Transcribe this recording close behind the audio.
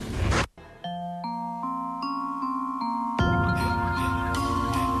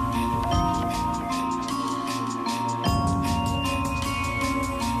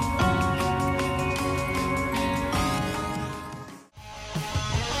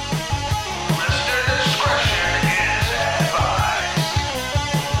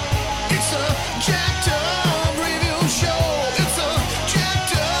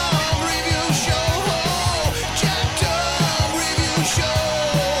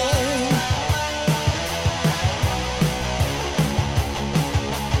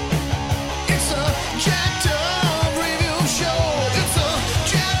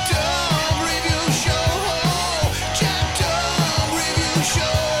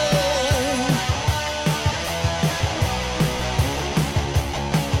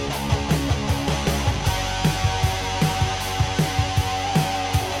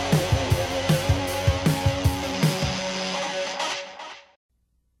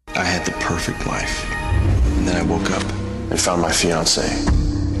had the perfect life. And then I woke up and found my fiance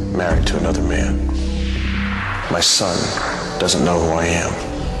married to another man. My son doesn't know who I am.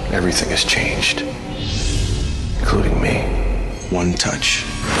 Everything has changed, including me. One touch,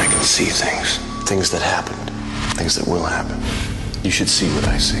 I can see things. Things that happened, things that will happen. You should see what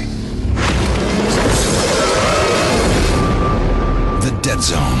I see. The Dead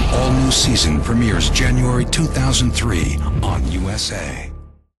Zone all-new season premieres January 2003 on USA.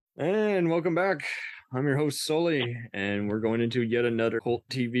 And welcome back. I'm your host, Sully, and we're going into yet another cult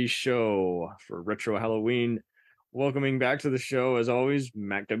TV show for Retro Halloween. Welcoming back to the show, as always,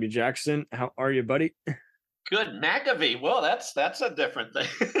 Mac W. Jackson. How are you, buddy? Good, McAfee. Well, that's a different thing.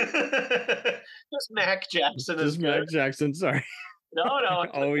 Just Mac Jackson is good. Mac Jackson, sorry. No,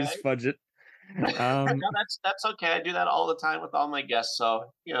 always okay. fudge it. No, that's okay. I do that all the time with all my guests, so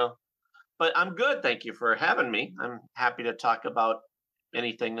but I'm good. Thank you for having me. I'm happy to talk about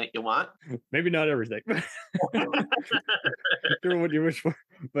anything that you want. Maybe not everything. Sure, what you wish for.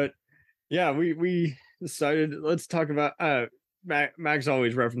 But yeah, we decided let's talk about Mac's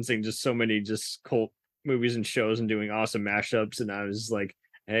always referencing just so many just cult movies and shows and doing awesome mashups, and I was like,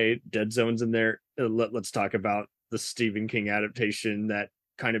 hey, Dead Zone's in there. Let's talk about the Stephen King adaptation that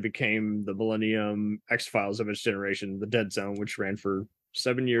kind of became the Millennium X-Files of its generation, The Dead Zone, which ran for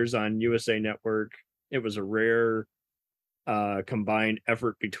 7 years on USA Network. It was a rare combined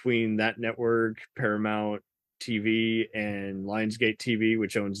effort between that network, Paramount TV, and Lionsgate TV,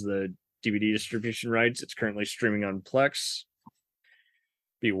 which owns the DVD distribution rights. It's currently streaming on Plex.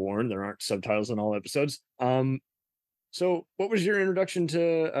 Be warned, there aren't subtitles in all episodes. So what was your introduction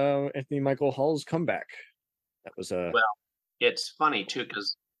to Anthony Michael Hall's comeback? That was well, it's funny too,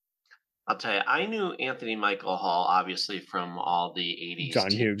 because I'll tell you, I knew Anthony Michael Hall obviously from all the 80s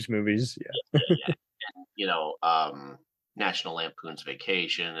John Hughes movies, yeah. And, National Lampoon's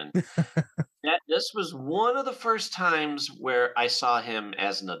Vacation, and this was one of the first times where I saw him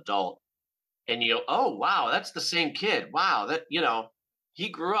as an adult, and you go, oh wow, that's the same kid. Wow, that he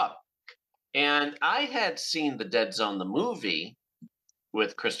grew up. And I had seen The Dead Zone, the movie,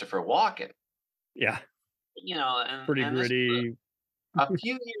 with Christopher Walken. Yeah. And pretty gritty. A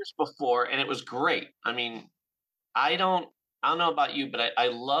few years before, and it was great. I mean, I don't know about you, but I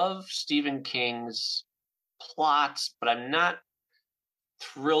love Stephen King's plots, but I'm not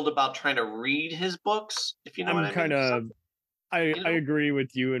thrilled about trying to read his books, if you know what I mean. I agree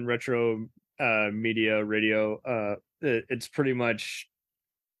with you in retro media radio. It's pretty much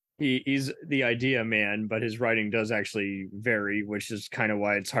he's the idea man, but his writing does actually vary, which is kind of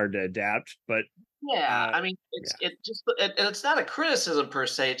why it's hard to adapt. But I mean, it's not a criticism per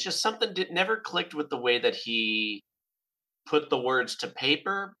se. It's just something that never clicked with the way that he put the words to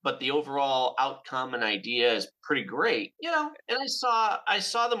paper, but the overall outcome and idea is pretty great, and I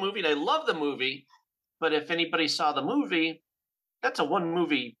saw the movie, and I love the movie, but if anybody saw the movie, that's a one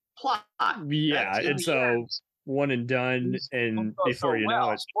movie plot. Yeah, it's a one and done, and before you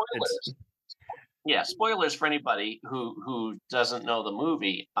know it, spoilers. Yeah, spoilers for anybody who doesn't know the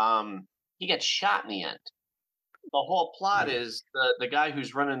movie. He gets shot in the end. The whole plot is the guy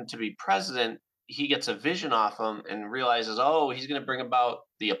who's running to be president, he gets a vision off him and realizes, oh, he's going to bring about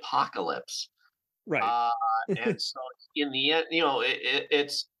the apocalypse. Right. And so in the end,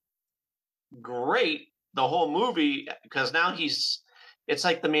 it's great, the whole movie, because now it's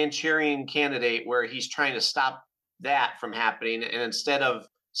like the Manchurian Candidate, where he's trying to stop that from happening. And instead of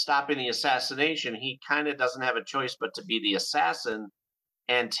stopping the assassination, he kind of doesn't have a choice but to be the assassin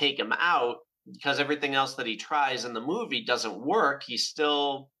and take him out, because everything else that he tries in the movie doesn't work. He's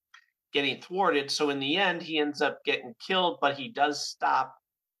still getting thwarted. So in the end, he ends up getting killed, but he does stop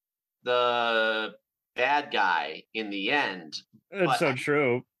the bad guy in the end. It's so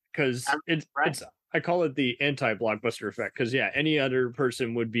true, because it's I call it the anti-blockbuster effect, because any other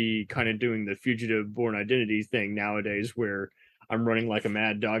person would be kind of doing the Fugitive Born Identity thing nowadays, where I'm running like a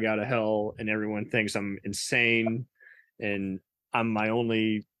mad dog out of hell and everyone thinks I'm insane and I'm my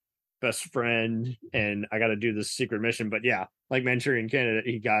only best friend and I got to do this secret mission. But like Manchurian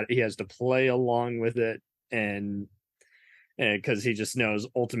Candidate, he has to play along with it, and because he just knows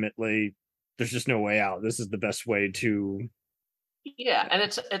ultimately there's just no way out. This is the best way to. Yeah, and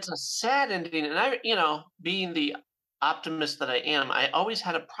it's a sad ending, and I, being the optimist that I am, I always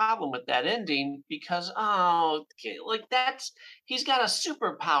had a problem with that ending, because he's got a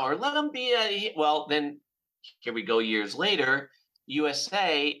superpower. Let him be well. Then here we go, years later.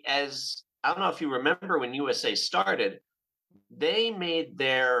 USA, as I don't know if you remember when USA started, they made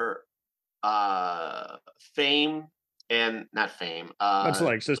their fame and not fame. That's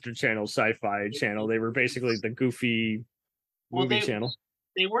like Sister Channel, Sci-Fi Channel. They were basically the goofy movie channel.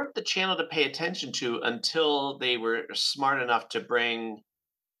 they weren't the channel to pay attention to until they were smart enough to bring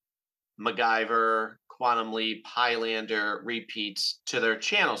MacGyver, Quantum Leap, Highlander repeats to their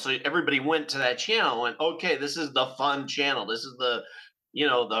channel. So everybody went to that channel and went, okay, this is the fun channel. This is the,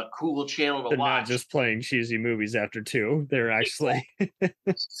 the cool channel to They're watch. not just playing cheesy movies after 2. They're actually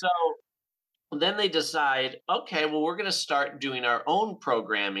So then they decide, okay, well, we're going to start doing our own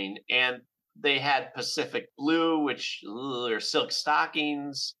programming. And they had Pacific Blue, which are silk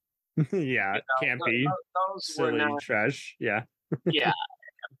stockings. yeah, campy, Those were silly not, trash. Yeah. yeah.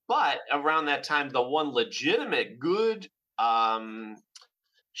 But around that time, the one legitimate good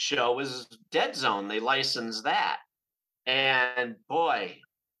show was Dead Zone. They licensed that, and boy,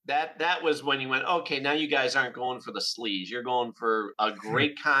 that was when you went, okay, now you guys aren't going for the sleaze. You're going for a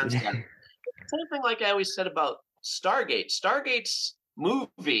great concept. Same thing like I always said about Stargate. Stargate's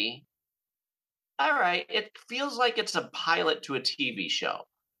movie, all right, it feels like it's a pilot to a TV show.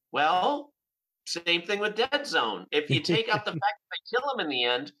 Well, same thing with Dead Zone. If you take out the fact that they kill him in the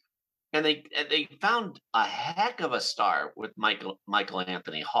end, and they found a heck of a star with Michael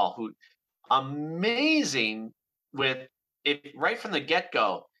Anthony Hall, who amazing with it right from the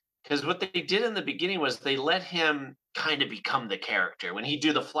get-go. Because what they did in the beginning was they let him kind of become the character. When he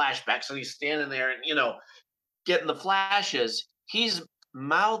do the flashbacks, so he's standing there and getting the flashes, he's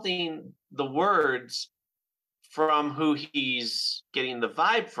mouthing the words from who he's getting the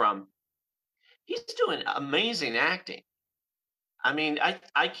vibe from. He's doing amazing acting. I mean,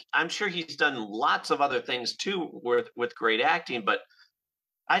 I'm sure he's done lots of other things too with great acting, but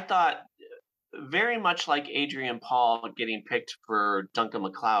I thought very much like Adrian Paul getting picked for Duncan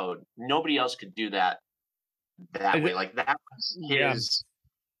MacLeod, nobody else could do that way. Like that was his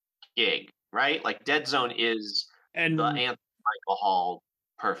gig, right? Like Dead Zone is the Anthony Michael Hall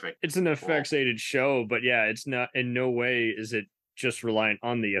perfect. It's an effects aided show, but yeah, it's not in no way is it just reliant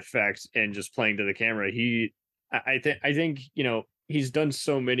on the effects and just playing to the camera. I think he's done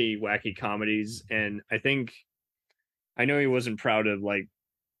so many wacky comedies, and I know he wasn't proud of like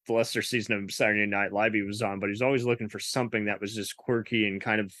the lesser season of Saturday Night Live he was on, but he's always looking for something that was just quirky and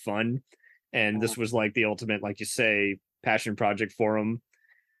kind of fun. And this was like the ultimate, like you say, passion project for him.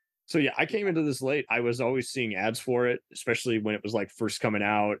 So yeah, I came into this late. I was always seeing ads for it, especially when it was like first coming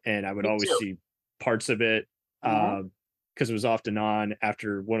out, and I would always see parts of it because it was often on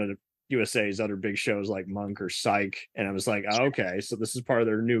after one of the USA's other big shows like Monk or Psych, and I was like, oh, okay, so this is part of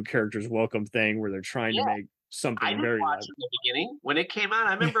their new characters welcome thing where they're trying to make something I very watch in the beginning when it came out.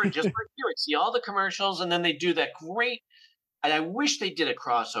 I remember just like you would see all the commercials, and then they do that great. And I wish they did a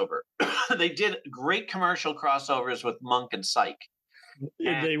crossover. They did great commercial crossovers with Monk and Psych.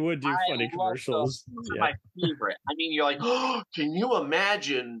 Yeah, they would do funny commercials. Those are my favorite. I mean, you're like, oh, can you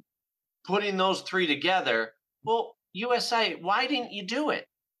imagine putting those three together? Well, USA, why didn't you do it?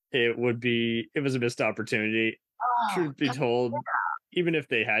 It was a missed opportunity. Truth be told, even if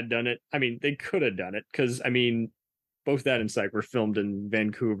they had done it, I mean, they could have done it because, I mean, both that and Psych were filmed in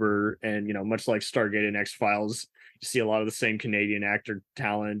Vancouver, and much like Stargate and X-Files, you see a lot of the same Canadian actor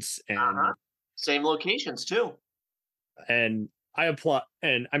talents and same locations too. And I applaud.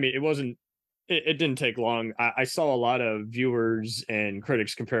 And I mean, it didn't take long. I saw a lot of viewers and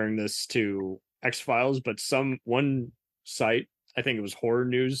critics comparing this to X-Files, but one site, I think it was Horror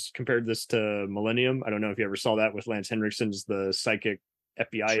News, compared this to Millennium. I don't know if you ever saw that with Lance Henriksen's the psychic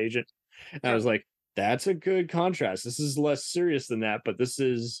FBI agent. And I was like, that's a good contrast. This is less serious than that, but this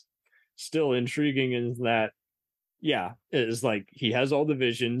is still intriguing in that, yeah, it is like he has all the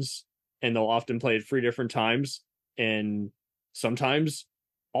visions, and they'll often play it 3 different times. And sometimes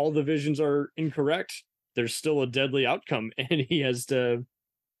all the visions are incorrect. There's still a deadly outcome, and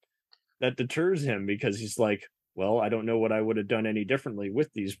that deters him because he's like, well, I don't know what I would have done any differently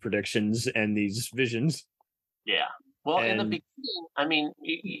with these predictions and these visions. Yeah. Well, in the beginning, I mean,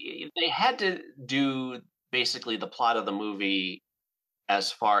 they had to do basically the plot of the movie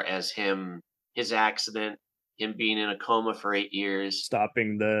as far as his accident, him being in a coma for 8 years.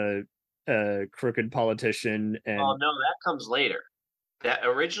 Stopping the crooked politician. And oh, no, that comes later. That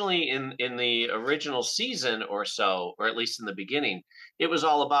originally in the original season or so, or at least in the beginning, it was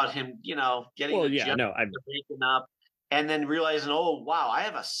all about him, getting waking up and then realizing, oh, wow, I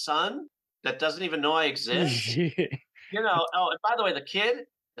have a son that doesn't even know I exist. Oh, and by the way, the kid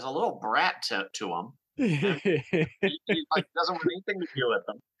is a little brat to him. He doesn't want anything to do with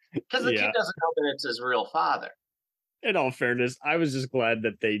him because the kid doesn't know that it's his real father. In all fairness, I was just glad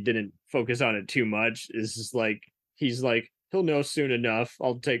that they didn't focus on it too much. It's just like, he's like, he'll know soon enough.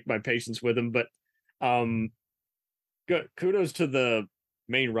 I'll take my patience with him. But kudos to the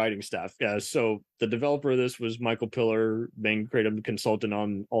main writing staff. Yeah, so the developer of this was Michael Piller, main creative consultant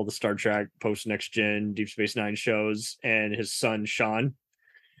on all the Star Trek, Post Next Gen, Deep Space Nine shows, and his son Sean.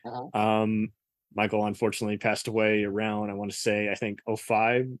 Michael unfortunately passed away around, I want to say, I think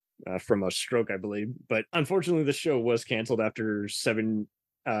 '05 from a stroke, I believe. But unfortunately, the show was canceled after 7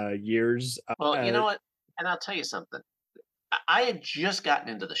 years. Well, you know what? And I'll tell you something. I had just gotten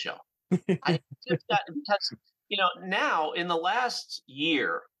into the show. I had just gotten because now in the last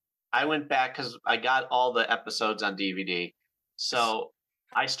year, I went back because I got all the episodes on DVD. So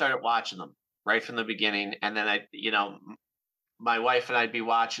I started watching them right from the beginning, and then my wife and I'd be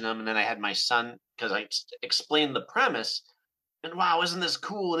watching them, and then I had my son because I explained the premise. And wow, isn't this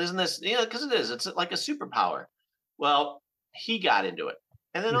cool? And isn't this because it is. It's like a superpower. Well, he got into it,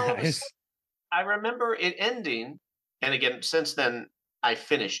 and then all of a sudden, I remember it ending. And again, since then, I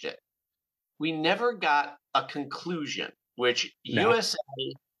finished it. We never got a conclusion, which USA,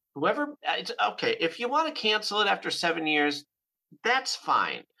 whoever, it's okay. If you want to cancel it after 7 years, that's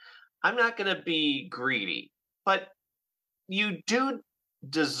fine. I'm not going to be greedy, but you do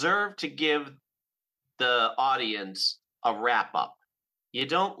deserve to give the audience a wrap up. You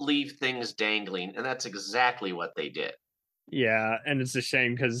don't leave things dangling, and that's exactly what they did. Yeah, and it's a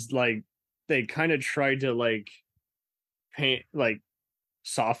shame because like they kind of tried to like paint, like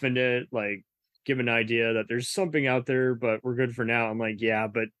soften it, like give an idea that there's something out there, but we're good for now. I'm like, yeah,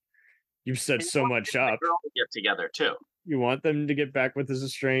 but you've set so much up. Girl to get together too. You want them to get back with his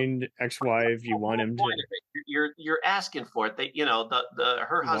estranged ex-wife. You want him to. You're asking for it. They,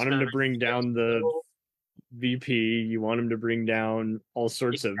 her husband. Want him to bring down the VP. You want him to bring down all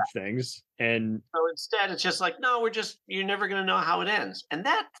sorts of things, and so instead, it's just like, no, you're never going to know how it ends, and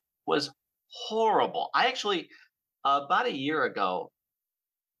that was horrible. I actually, about a year ago,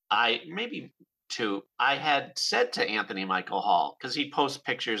 maybe 2, I had said to Anthony Michael Hall, because he posts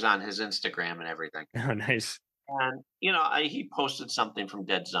pictures on his Instagram and everything. Oh, nice. And, he posted something from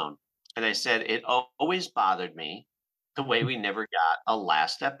Dead Zone. And I said, it always bothered me the way we never got a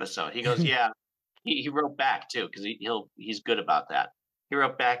last episode. He goes, yeah. He wrote back, too, because he's good about that. He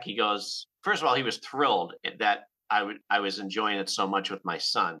wrote back, he goes, first of all, he was thrilled that I was enjoying it so much with my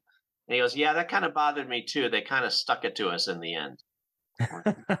son. And he goes, yeah, that kind of bothered me, too. They kind of stuck it to us in the end.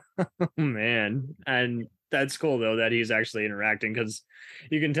 Oh, man. And that's cool though that he's actually interacting, because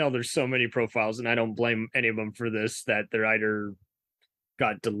you can tell there's so many profiles, and I don't blame any of them for this, that they're either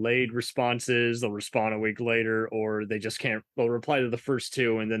got delayed responses, they'll respond a week later, or they just can't, they'll reply to the first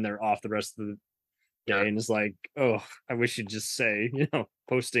 2 and then they're off the rest of the day. And it's like, oh, I wish you'd just say,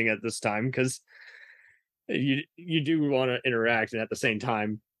 posting at this time, because you do want to interact, and at the same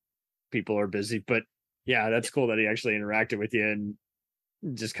time people are busy. But yeah, that's cool that he actually interacted with you and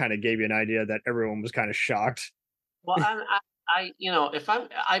just kind of gave you an idea that everyone was kind of shocked. Well, if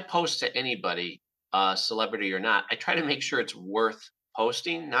I post to anybody, celebrity or not, I try to make sure it's worth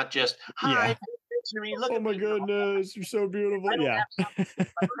posting, not just hi. Me, look oh my goodness, you're so beautiful. Yeah, if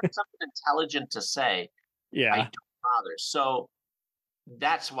I have something intelligent to say, I don't bother. So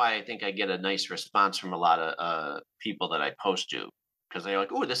that's why I think I get a nice response from a lot of people that I post to, because they're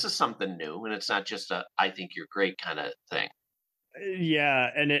like, "Oh, this is something new," and it's not just a "I think you're great" kind of thing. Yeah,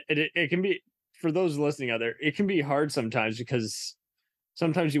 and it can be, for those listening out there, it can be hard sometimes, because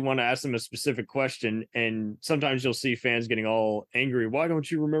sometimes you want to ask them a specific question, and sometimes you'll see fans getting all angry. Why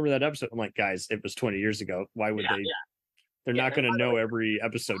don't you remember that episode? I'm like, guys, it was 20 years ago. Why would they? Yeah. They're not going to know every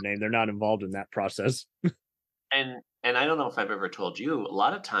episode name. They're not involved in that process. and I don't know if I've ever told you, a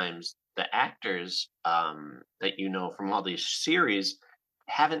lot of times the actors that from all these series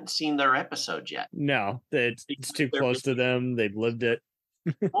haven't seen their episode yet. No, it's too close to them. They've lived it.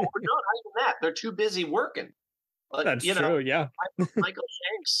 Well, we're not even that. They're too busy working. That's true. Yeah. Michael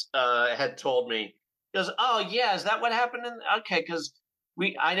Shanks had told me, he goes, "Oh yeah, is that what happened?" Okay, because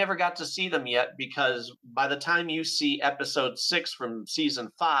I never got to see them yet, because by the time you see episode 6 from season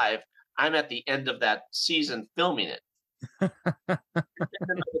 5, I'm at the end of that season filming it. And then by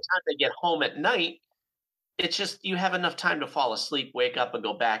the time they get home at night, it's just you have enough time to fall asleep, wake up, and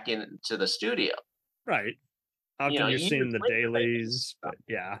go back into the studio. Right. Often you're seeing the dailies, but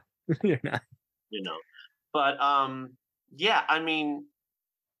yeah, you're not. But yeah, I mean,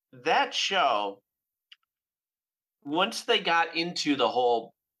 that show, once they got into the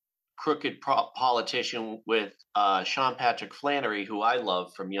whole crooked politician with Sean Patrick Flanery, who I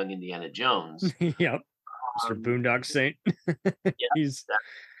love from Young Indiana Jones. Yep. Mr. Boondock Saint.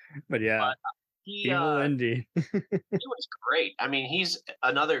 But yeah. Evil Indy. He was great. I mean, he's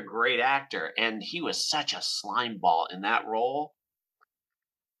another great actor, and he was such a slime ball in that role.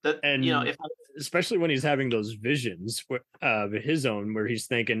 That, And if especially when he's having those visions of his own, where he's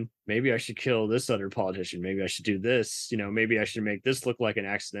thinking, maybe I should kill this other politician, maybe I should do this, maybe I should make this look like an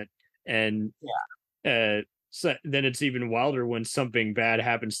accident. And so then it's even wilder when something bad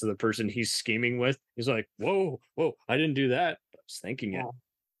happens to the person he's scheming with. He's like, whoa, I didn't do that. I was thinking it.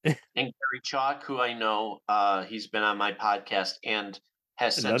 And Gary Chalk, who I know, he's been on my podcast and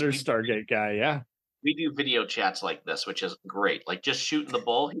has Another Stargate guy. Yeah. We do video chats like this, which is great. Like just shooting the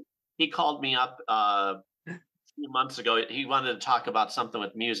bull. He called me up a few months ago. He wanted to talk about something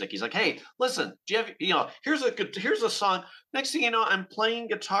with music. He's like, "Hey, listen, do you have, here's a song. Next thing you know, I'm playing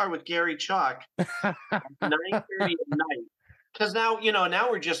guitar with Gary Chalk at 9:30 at night. Because now, now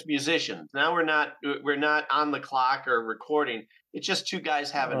we're just musicians. Now we're not on the clock or recording. It's just two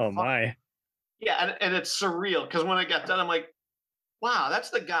guys having fun. My. Yeah, and it's surreal because when I got done, I'm like, wow, that's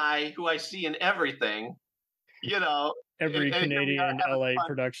the guy who I see in everything. Every Canadian LA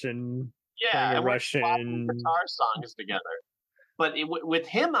production. Yeah, and Russian guitar songs together. But with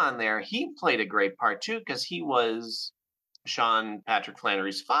him on there, he played a great part too because he was Sean Patrick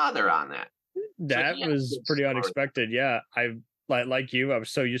Flannery's father on that. That was pretty unexpected. Yeah, I like you. I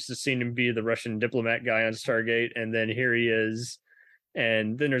was so used to seeing him be the Russian diplomat guy on Stargate, and then here he is.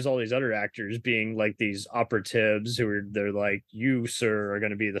 And then there's all these other actors being like these operatives they're like, you, sir, are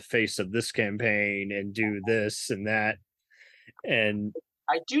going to be the face of this campaign and do this and that. And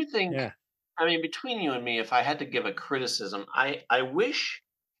I do think, I mean, between you and me, if I had to give a criticism, I wish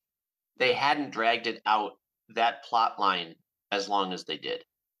they hadn't dragged it out, that plot line, as long as they did.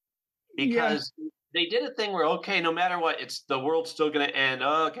 Because they did a thing where, okay, no matter what, the world's still going to end.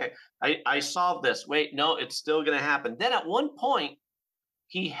 Oh, okay, I solved this. Wait, no, it's still going to happen. Then at one point,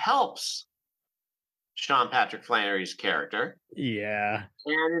 he helps Sean Patrick Flannery's character. Yeah.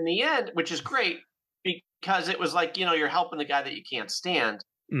 And in the end, which is great, because it was like, you're helping the guy that you can't stand.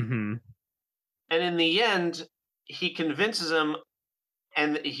 Mm-hmm. And in the end, he convinces him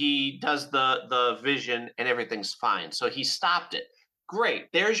and he does the vision and everything's fine. So he stopped it. Great.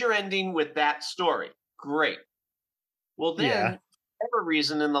 There's your ending with that story. Great. Well, then, for whatever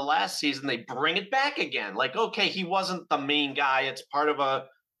reason, in the last season, they bring it back again. Like, okay, he wasn't the main guy. It's part of a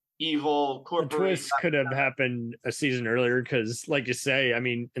evil corporation. The twist could have happened a season earlier because, like you say, I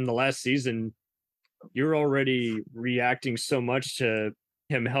mean, in the last season, you're already reacting so much to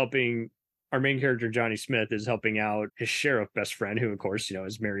him helping. Our main character, Johnny Smith, is helping out his sheriff best friend, who, of course,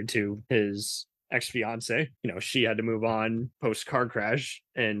 is married to his ex-fiance. She had to move on post car crash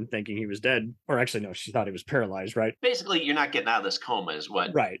and thinking he was dead, or actually no, she thought he was paralyzed, right? Basically, you're not getting out of this coma is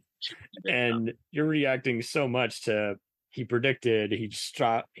what, right? And you're reacting so much to, he predicted, he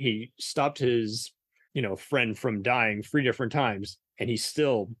stopped his friend from dying 3 different times, and he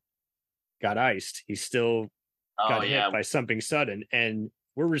still got iced. He still got hit by something sudden, and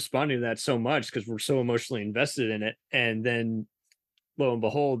we're responding to that so much because we're so emotionally invested in it. And then lo and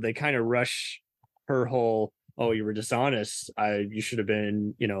behold, they kind of rush her whole, oh, you were dishonest. You should have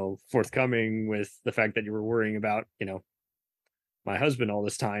been, forthcoming with the fact that you were worrying about, my husband all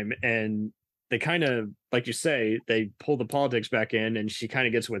this time. And they kind of, like you say, they pull the politics back in, and she kind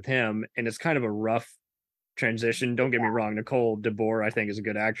of gets with him. And it's kind of a rough transition. Don't get me wrong. Nicole DeBoer, I think, is a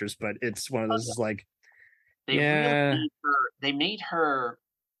good actress, but it's one of those like, they made her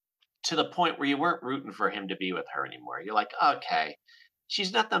to the point where you weren't rooting for him to be with her anymore. You're like, okay,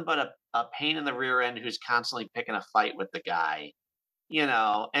 she's nothing but a pain in the rear end who's constantly picking a fight with the guy,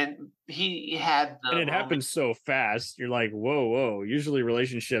 and he had and it happens so fast. You're like, whoa. Usually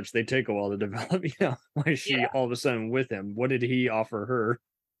relationships, they take a while to develop. Why is she all of a sudden with him? What did he offer her?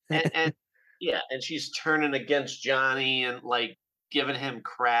 and she's turning against Johnny and like giving him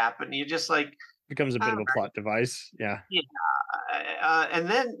crap, and you just like, becomes a bit of a plot device. And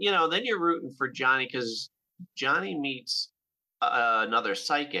then then you're rooting for Johnny because Johnny meets another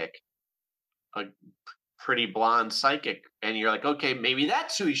psychic, a pretty blonde psychic, and you're like, okay, maybe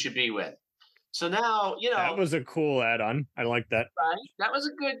that's who he should be with. So now that was a cool add-on. I like that. Right, that was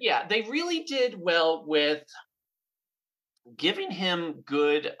a good. Yeah, they really did well with giving him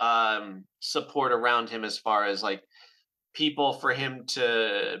good support around him as far as like people for him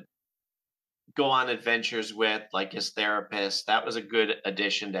to go on adventures with, like his therapist. That was a good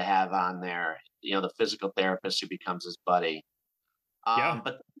addition to have on there. The physical therapist who becomes his buddy.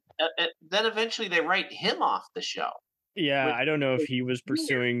 But then eventually they write him off the show. Yeah, I don't know if he was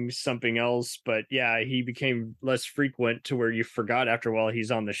pursuing something else, but yeah, he became less frequent to where you forgot after a while he's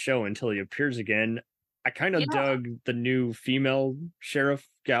on the show until he appears again. I kind of dug the new female sheriff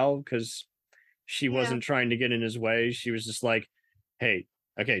gal because she wasn't trying to get in his way. She was just like, hey,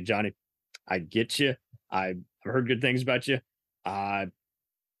 okay, Johnny, I get you. I've heard good things about you.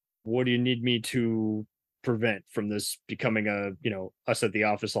 what do you need me to prevent from this becoming a, us at the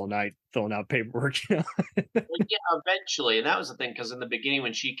office all night filling out paperwork, Well, yeah, eventually, and that was the thing because in the beginning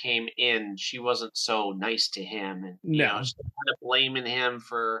when she came in, she wasn't so nice to him, and No. she's kind of blaming him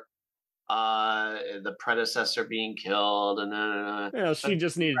for the predecessor being killed, and She but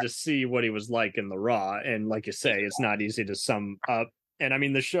just needed to see what he was like in the raw. And like you say, it's not easy to sum up. And I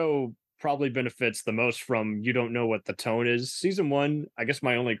mean, the show probably benefits the most from you don't know what the tone is. Season one, I guess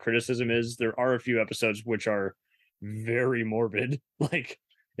my only criticism is there are a few episodes which are very morbid. Like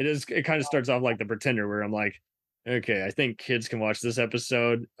it kind of starts off like The Pretender, where I'm like, okay, I think kids can watch this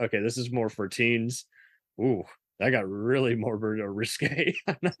episode. Okay, this is more for teens. Ooh, that got really morbid or risque.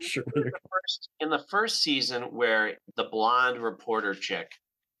 I'm not sure where they're in the first season where the blonde reporter chick,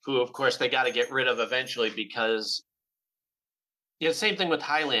 who of course they got to get rid of eventually because same thing with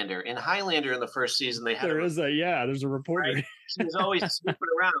Highlander. In Highlander in the first season they had there's a reporter. right? She was always snooping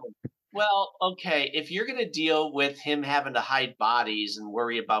around. Well, okay, if you're going to deal with him having to hide bodies and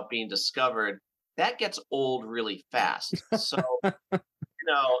worry about being discovered, that gets old really fast. So,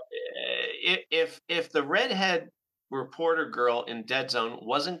 if the redhead reporter girl in Dead Zone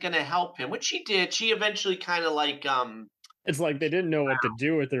wasn't going to help him, which she did, she eventually kind of like It's like they didn't know what to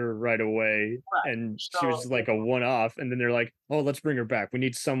do with her right away, right. and she So was like a one-off, and then they're like, "Oh, let's bring her back. We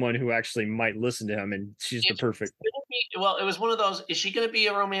need someone who actually might listen to him, and she's the it's perfect." gonna well, it was one of those. Is she going to be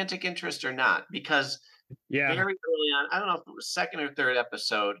a romantic interest or not? Because very Yeah, early on, I don't know if it was second or third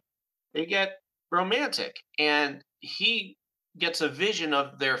episode, they get romantic, and he gets a vision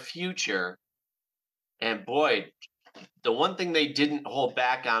of their future. And boy, the one thing they didn't hold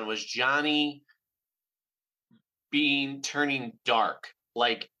back on was Johnny being turning dark.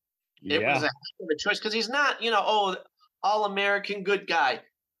 Like it was a yeah, heck of a choice because he's not, all American good guy.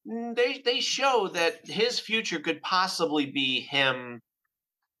 They show that his future could possibly be him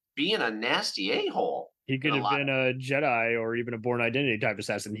being a nasty a hole he in could a have lot. been a Jedi or even a Born Identity type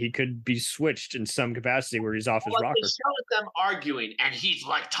assassin. He could be switched in some capacity where he's off his Like they rocker. show them arguing, and he's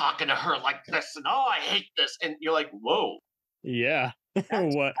like talking to her like this, and oh, I hate this, and you're like, whoa, Yeah,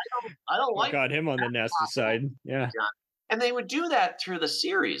 that's what I don't what like got him on the nasty possible. side? Yeah, John. And they would do that through the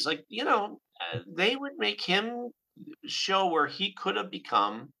series, like they would make him show where he could have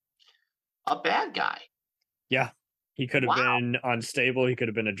become a bad guy. yeah. He could have Wow, been unstable. He could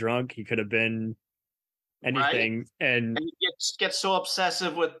have been a drunk. He could have been right? anything. And And he gets so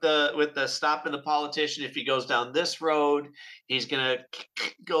obsessive with the stopping the politician. If he goes down this road, he's gonna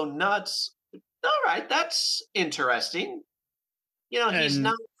go nuts. All right, that's interesting. He's and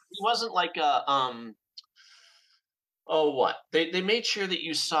not. He wasn't like a Oh, what they made sure that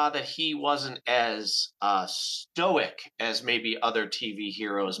you saw that he wasn't as stoic as maybe other TV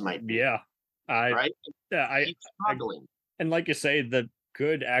heroes might be. yeah, I Right? yeah, He's I struggling. and like you say, the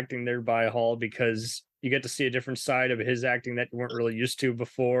good acting there by Hall, because you get to see a different side of his acting that you weren't really used to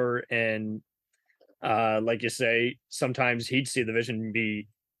before. And like you say, sometimes he'd see the vision and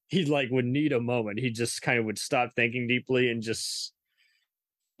he like would need a moment. He just kind of would stop thinking deeply and just,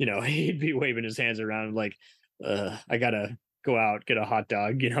 he'd be waving his hands around like, I gotta go out, get a hot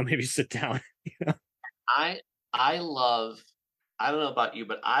dog, maybe sit down. I I love. I don't know about you,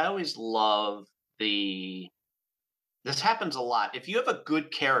 but I always love the. This happens a lot. If you have a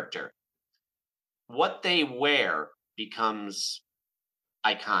good character, what they wear becomes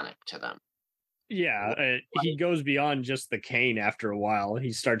iconic to them. Yeah, he Right? goes beyond just the cane after a while.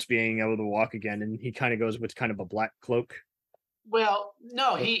 He starts being able to walk again, and he kind of goes with kind of a black cloak. Well,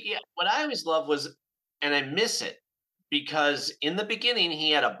 no, But he. Yeah, what I always love was, and I miss it because in the beginning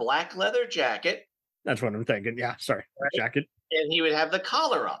he had a black leather jacket, that's what I'm thinking. Yeah, sorry, right? jacket. And he would have the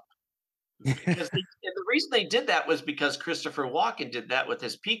collar up because and the reason they did that was because Christopher Walken did that with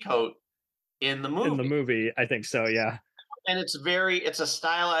his peacoat in the In the movie. movie, I think so. Yeah, And it's a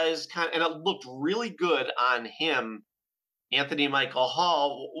stylized kind, and it looked really good on him, Anthony Michael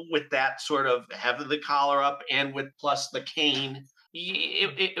Hall, with that sort of having the collar up and with plus the cane.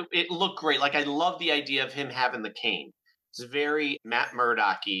 It looked great. Like I love the idea of him having the cane. It's very Matt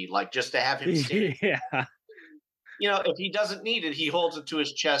Murdocky, like just to have him standing. yeah, If he doesn't need it, he holds it to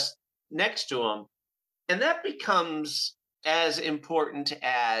his chest next to him, and that becomes as important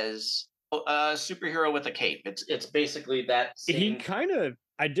as a superhero with a cape. It's basically that he same. kind of.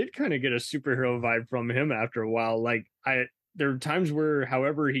 I did kind of get a superhero vibe from him after a while. Like there are times where,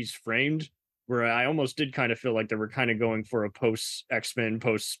 however he's framed, where I almost did kind of feel like they were kind of going for a post X-Men,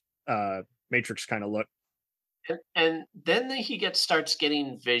 post Matrix kind of look. And then he starts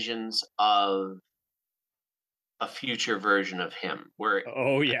getting visions of a future version of him, where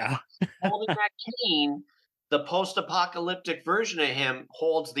Oh yeah, holding that cane, the post-apocalyptic version of him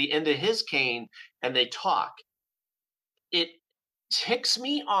holds the end of his cane and they talk. It ticks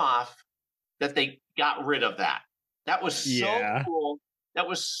me off that they got rid of that. That was so cool. That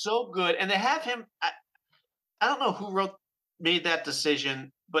was so good. And to have him, I don't know who made that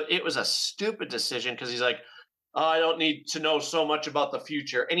decision, but it was a stupid decision because he's like, oh, I don't need to know so much about the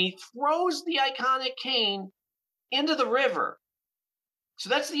future. And he throws the iconic cane into the river. So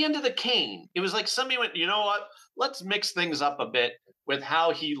that's the end of the cane. It was like somebody went, you know what? Let's mix things up a bit with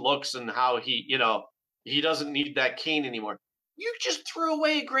how he looks and how he, he doesn't need that cane anymore. You just threw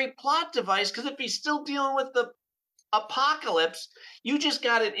away a great plot device because if he's still dealing with the apocalypse, you just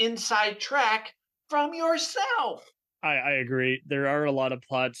got an inside track from yourself. I agree. There are a lot of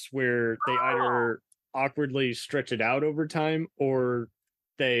plots where they either awkwardly stretch it out over time or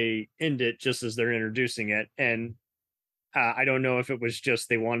they end it just as they're introducing it. And I don't know if it was just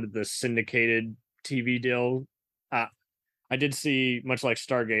they wanted the syndicated TV deal. I did see, much like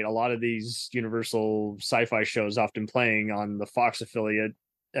Stargate, a lot of these Universal sci-fi shows often playing on the Fox affiliate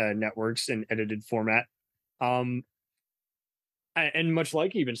networks in edited format. And much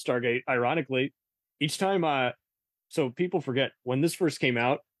like even Stargate, ironically, each time, so people forget, when this first came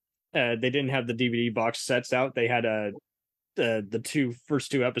out, they didn't have the DVD box sets out. They had the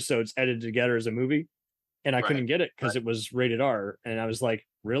first two episodes edited together as a movie. And I couldn't get it because it was rated R. And I was like,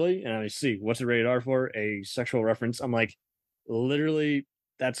 really? And I see, what's it rated R for? A sexual reference. I'm like, literally,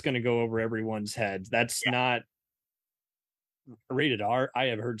 that's going to go over everyone's head. That's not rated R. I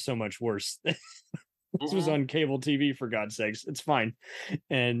have heard so much worse. This was on cable TV, for God's sakes. It's fine.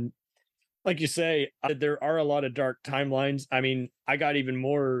 And like you say, there are a lot of dark timelines. I mean, I got even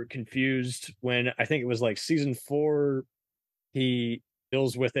more confused when I think it was like season 4, he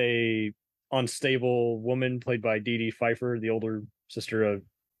deals with a unstable woman played by Dee Dee Pfeiffer, the older sister of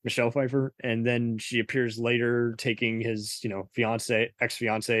Michelle Pfeiffer, and then she appears later taking his,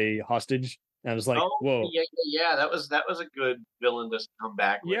 ex-fiance hostage. And I was like, whoa, yeah, that was a good villain to come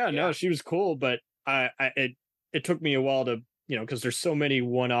back with. No, she was cool, but it took me a while to, because there's so many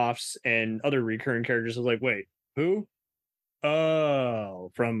one-offs and other recurring characters. I was like, wait, who?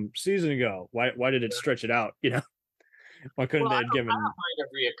 Oh, from season ago. Why did it stretch it out? Why couldn't they have given? I don't mind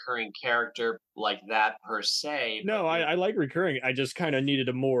a reoccurring character like that per se. No, I like recurring. I just kind of needed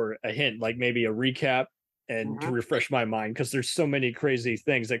a hint, like maybe a recap and to refresh my mind, because there's so many crazy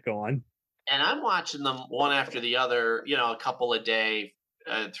things that go on. And I'm watching them one after the other, a couple a day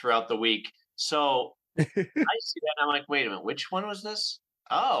throughout the week. So I see that and I'm like, wait a minute, which one was this?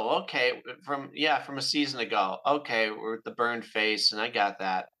 Oh, okay. From a season ago. Okay, we're with the burned face, and I got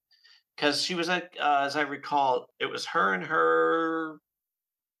that. Because she was as I recall, it was her and her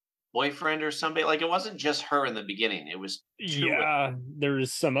boyfriend or somebody. Like, it wasn't just her in the beginning. It was two women. There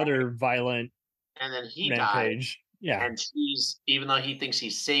was some other violent. And then he died. Yeah, and she's, even though he thinks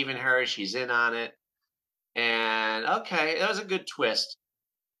he's saving her, she's in on it. And okay, that was a good twist.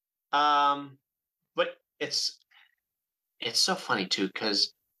 But it's so funny too,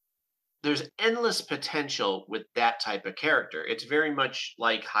 because there's endless potential with that type of character. It's very much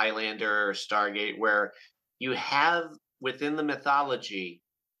like Highlander or Stargate, where you have within the mythology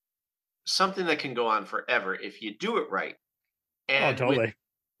something that can go on forever if you do it right. And totally.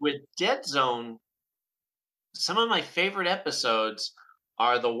 With Dead Zone, some of my favorite episodes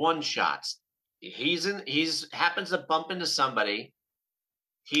are the one shots. He's happens to bump into somebody.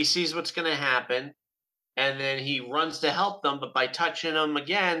 He sees what's going to happen. And then he runs to help them, but by touching them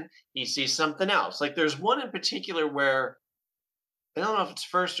again, he sees something else. Like, there's one in particular where, I don't know if it's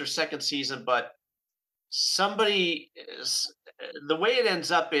first or second season, but the way it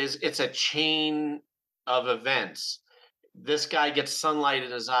ends up is it's a chain of events. This guy gets sunlight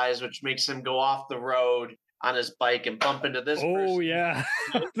in his eyes, which makes him go off the road on his bike and bump into this person. Oh, yeah.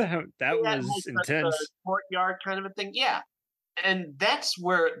 that was intense. The courtyard kind of a thing. Yeah. And that's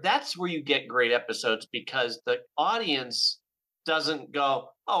where you get great episodes, because the audience doesn't go,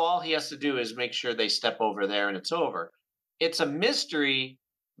 oh, all he has to do is make sure they step over there and it's over. It's a mystery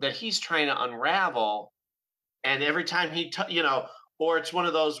that he's trying to unravel. And every time or it's one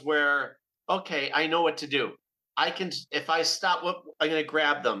of those where, okay, I know what to do. If I stop, I'm going to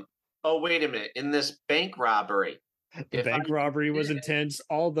grab them. Oh, wait a minute. In this bank robbery. The bank robbery was intense.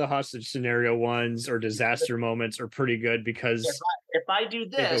 All the hostage scenario ones or disaster moments are pretty good because if I do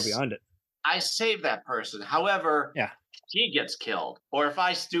this, they go beyond it. I save that person. However, he gets killed. Or if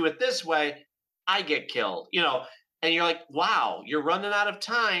I do it this way, I get killed. And you're like, wow, you're running out of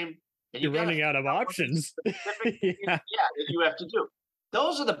time. And you're running out of options. That you have to do.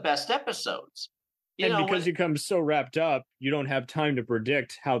 Those are the best episodes. And because he comes so wrapped up, you don't have time to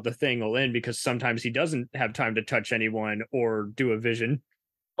predict how the thing will end because sometimes he doesn't have time to touch anyone or do a vision.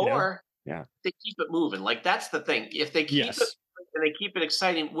 Or yeah, they keep it moving. Like that's the thing. If they keep it and they keep it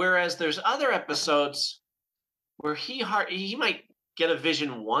exciting, whereas there's other episodes where he might get a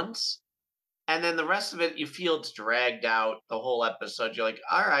vision once, and then the rest of it you feel it's dragged out the whole episode. You're like,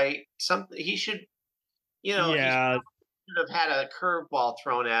 all right, he should, he should have had a curveball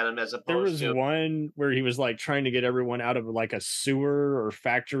thrown at him as opposed to. There was one where he was like trying to get everyone out of like a sewer or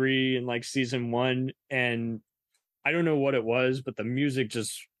factory in like season 1, and I don't know what it was, but the music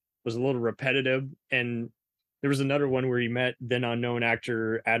just was a little repetitive. And there was another one where he met then unknown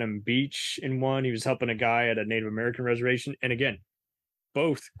actor Adam Beach in one. He was helping a guy at a Native American reservation. And again,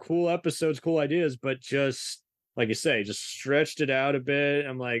 both cool episodes, cool ideas, but just like you say, just stretched it out a bit.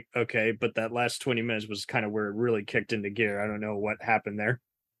 I'm like, okay, but that last 20 minutes was kind of where it really kicked into gear. I don't know what happened there.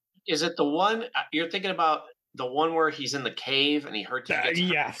 Is it the one you're thinking about? The one where he's in the cave and he hurts?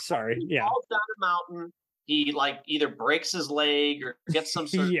 Yeah, sorry. He falls down a mountain. He like either breaks his leg or gets some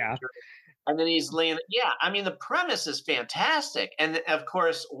sort of injury, and then he's laying. Yeah, I mean the premise is fantastic, and of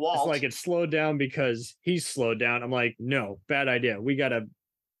course Walt. It's like it's slowed down because he's slowed down. I'm like, no, bad idea. We got to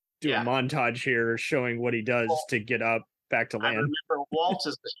do a montage here showing what he does to get up back to land. I remember Walt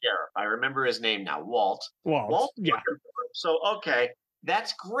is the sheriff. I remember his name now, Walt. Walt. Yeah. So okay,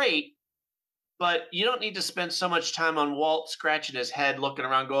 that's great. But you don't need to spend so much time on Walt scratching his head, looking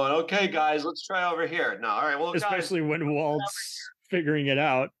around, going, "Okay, guys, let's try over here." No, all right, well, especially when Walt's figuring it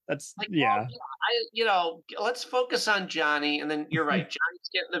out. That's like, Well, let's focus on Johnny, and then you're right. Johnny's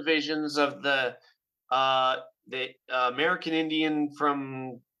getting the visions of the American Indian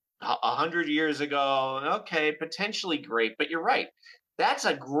from 100 years ago. Okay, potentially great, but you're right. That's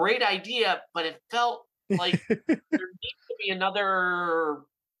a great idea, but it felt like there needs to be another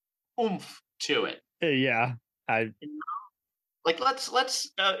oomph to it. Like let's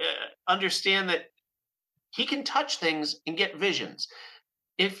understand that he can touch things and get visions.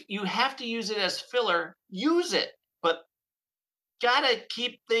 If you have to use it as filler, use it, but gotta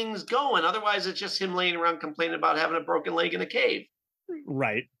keep things going. Otherwise, it's just him laying around complaining about having a broken leg in a cave.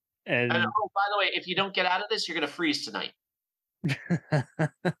 Right. And oh, by the way, if you don't get out of this, you're gonna freeze tonight. If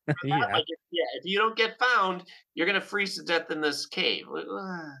you don't get found, you're gonna freeze to death in this cave.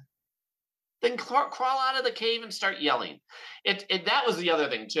 Then crawl out of the cave and start yelling. That was the other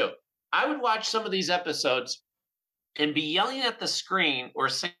thing too. I would watch some of these episodes and be yelling at the screen or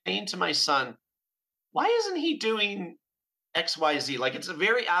saying to my son, "Why isn't he doing XYZ?" Like it's a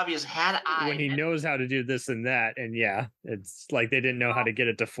very obvious when he knows how to do this and that. And it's like they didn't know how to get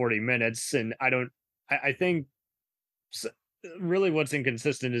it to 40 minutes. And I think really what's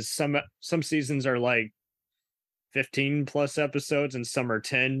inconsistent is some seasons are like 15 plus episodes and some are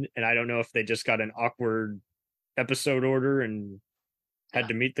 10, and I don't know if they just got an awkward episode order and had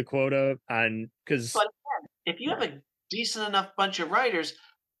to meet the quota because if you have a decent enough bunch of writers,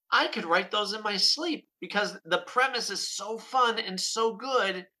 I could write those in my sleep because the premise is so fun and so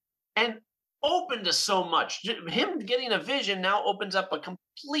good and open to so much. Him getting a vision now opens up a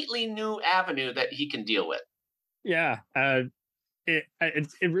completely new avenue that he can deal with. It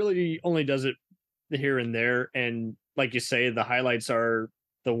really only does it here and there, and like you say, the highlights are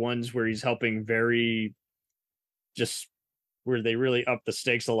the ones where he's helping where they really up the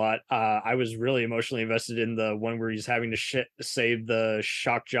stakes a lot. I was really emotionally invested in the one where he's having to save the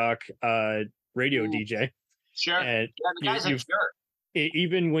shock jock radio DJ. Sure. And the guy's a jerk.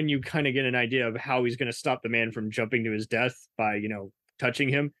 Even when you kind of get an idea of how he's going to stop the man from jumping to his death by touching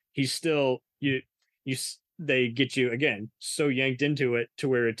him, he's still they get you again so yanked into it to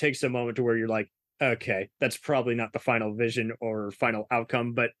where it takes a moment to where you're like, okay, that's probably not the final vision or final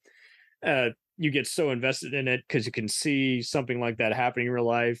outcome, but you get so invested in it because you can see something like that happening in real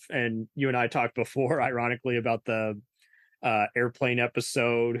life. And you and I talked before, ironically, about the airplane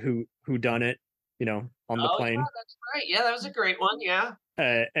episode, who done it, on the plane. Yeah, that's right. Yeah, that was a great one. Yeah.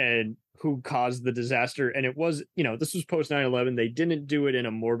 And who caused the disaster. And it was, this was post 9/11. They didn't do it in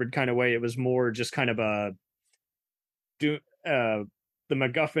a morbid kind of way. It was more just kind of the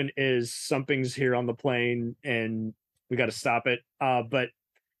MacGuffin is something's here on the plane and we got to stop it. But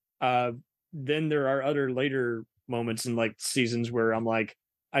then there are other later moments in like seasons where I'm like,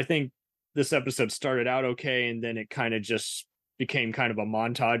 I think this episode started out okay, and then it kind of just became kind of a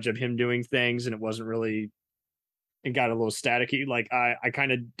montage of him doing things, and it wasn't really. It got a little staticky. Like I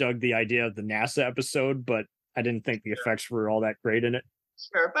kind of dug the idea of the NASA episode, but I didn't think the effects were all that great in it.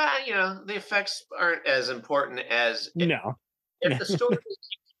 Sure, but the effects aren't as important as no. If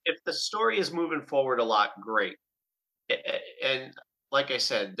the story is moving forward a lot, great. And like I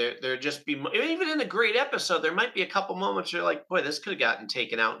said, there just be even in a great episode, there might be a couple moments you're like, boy, this could have gotten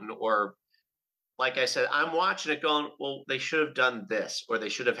taken out, or like I said, I'm watching it going, well, they should have done this, or they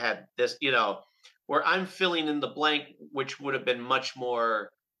should have had this, where I'm filling in the blank, which would have been much more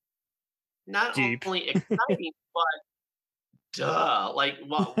not Deep. only exciting, but duh, like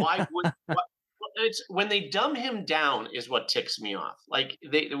why would it's when they dumb him down is what ticks me off. Like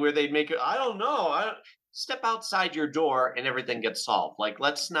they make it, I don't know, step outside your door and everything gets solved. Like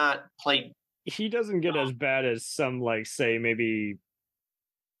let's not play. He doesn't get as bad as some, like, say, maybe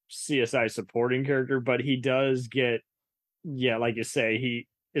CSI supporting character, but he does get, yeah, like you say, he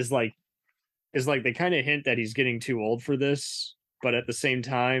is like they kind of hint that he's getting too old for this, but at the same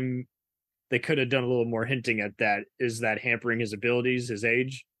time, they could have done a little more hinting at that. Is that hampering his abilities, his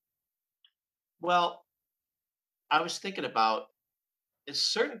age? Well, I was thinking about it's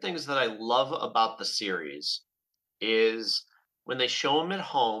certain things that I love about the series is when they show him at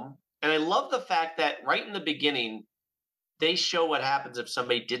home, and I love the fact that right in the beginning they show what happens if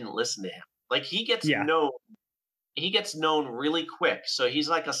somebody didn't listen to him. Like Yeah, he gets known really quick. So he's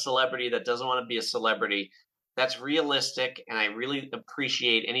like a celebrity that doesn't want to be a celebrity. That's realistic, and I really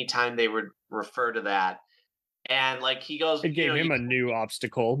appreciate any time they would refer to that. And like he goes, it gave you him a new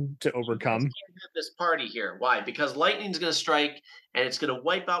obstacle to guys overcome. can't have this party here. Why? Because lightning's going to strike and it's going to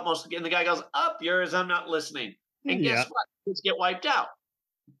wipe out most of the. And the guy goes, "Up yours, I'm not listening." And guess Yeah, what? Kids get wiped out.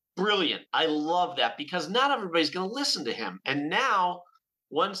 Brilliant. I love that because not everybody's going to listen to him. And now,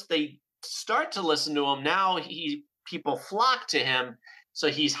 once they start to listen to him, now people flock to him. So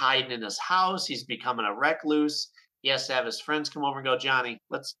he's hiding in his house. He's becoming a recluse. He has to have his friends come over and go, "Johnny,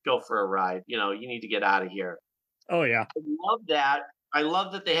 let's go for a ride. You need to get out of here." oh yeah, I love that. I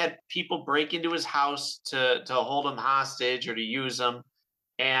love that they had people break into his house to hold him hostage or to use him,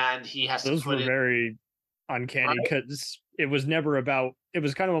 and he has to those put were in very uncanny right. because it was never about. It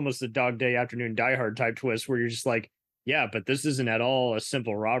was kind of almost a Dog Day Afternoon Die Hard type twist where you're just like, yeah, but this isn't at all a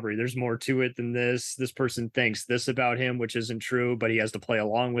simple robbery. There's more to it than this. This person thinks this about him, which isn't true, but he has to play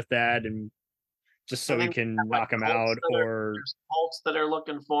along with that, and just so And he then can like knock him out. Or there's cults that are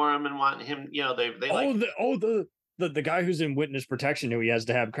looking for him and want him. They like the guy who's in witness protection who he has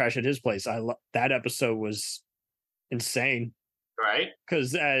to have crash at his place. That episode was insane right.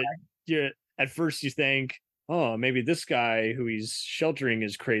 because at first you think, oh, maybe this guy who he's sheltering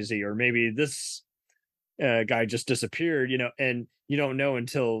is crazy, or maybe this guy just disappeared, and you don't know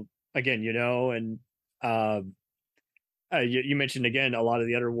until again, and uh, you mentioned again a lot of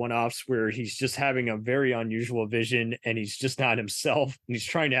the other one-offs where he's just having a very unusual vision and he's just not himself and he's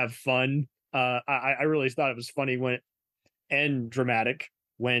trying to have fun. I really thought it was funny and dramatic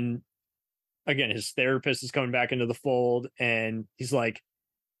when again his therapist is coming back into the fold and he's like,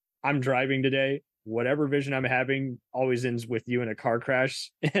 I'm driving today. Whatever vision I'm having always ends with you in a car crash.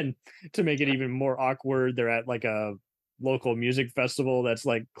 And to make it even more awkward, they're at like a local music festival that's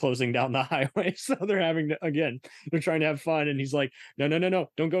like closing down the highway. So they're trying to have fun. And he's like, no,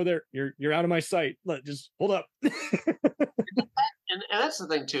 don't go there. You're out of my sight. Just hold up. And that's the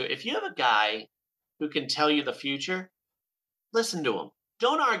thing too. If you have a guy who can tell you the future, listen to him.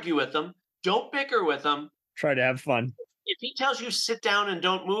 Don't argue with him. Don't bicker with him. Try to have fun. If he tells you sit down and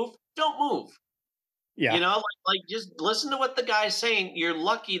don't move. Yeah. Like just listen to what the guy's saying. You're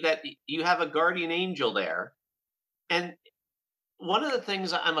lucky that you have a guardian angel there. And one of the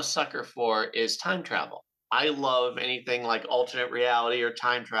things I'm a sucker for is time travel. I love anything like alternate reality or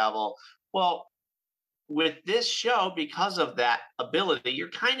time travel. Well, with this show, because of that ability, you're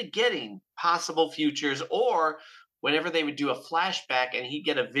kind of getting possible futures, or whenever they would do a flashback and he'd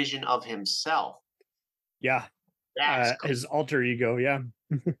get a vision of himself. Yeah. That's cool. His alter ego. Yeah.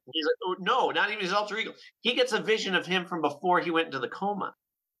 He's like, oh, no, not even his alter ego. He gets a vision of him from before he went into the coma.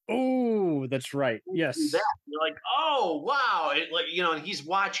 Oh, that's right. Yes. You're like, oh wow, and he's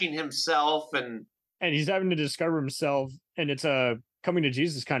watching himself, and he's having to discover himself, and it's a coming to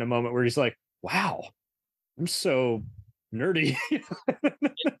Jesus kind of moment where he's like, wow, I'm so nerdy.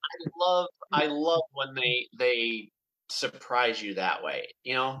 I love when they surprise you that way,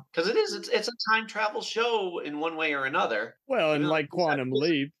 because it's a time travel show in one way or another. Well, and like Quantum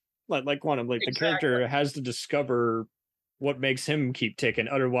Leap, exactly. the character has to discover what makes him keep ticking.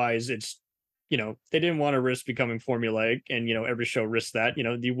 Otherwise, it's they didn't want to risk becoming formulaic, and every show risks that.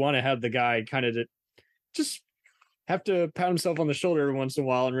 You want to have the guy kind of just have to pat himself on the shoulder every once in a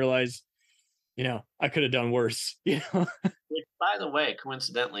while and realize, I could have done worse. Which, by the way,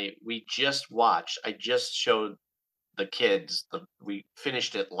 coincidentally, I just showed the kids. We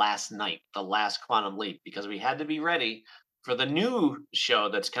finished it last night, the last Quantum Leap, because we had to be ready for the new show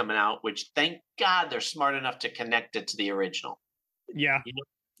that's coming out. Which, thank God, they're smart enough to connect it to the original. Yeah.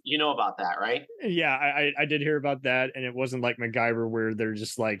 You know about that, right? Yeah, I did hear about that, and it wasn't like MacGyver where they're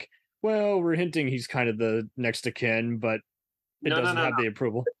just like, well, we're hinting he's kind of the next of kin, but it No, no, doesn't no, have no. the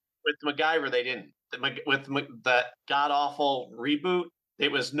approval. With MacGyver, they didn't. That god awful reboot,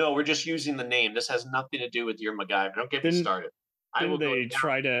 it was no. We're just using the name. This has nothing to do with your MacGyver. Don't get me Didn't started. I didn't will go they down.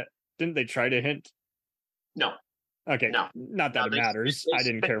 try to didn't they try to hint? No, Okay, no, not that no. it matters. I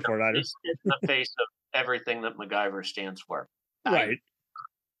didn't care for it They either. spit in the face of everything that MacGyver stands for. Right,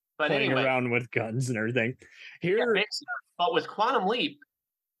 But playing anyway, around with guns and everything. yeah, Here, basically. But with Quantum Leap,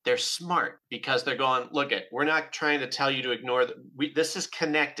 they're smart because they're going, look it, we're not trying to tell you to ignore this is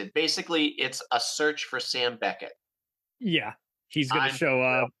connected. Basically, it's a search for Sam Beckett. yeah, he's gonna I'm show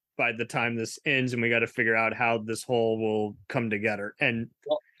thrilled. up by the time this ends, and we got to figure out how this whole will come together. And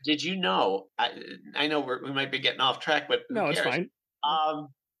Well, did you know? I know we might be getting off track, but who no, it's cares? fine.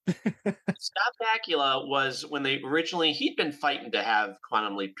 Scott Bakula was when they originally he'd been fighting to have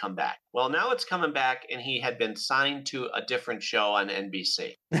Quantum Leap come back. Well, now it's coming back, and he had been signed to a different show on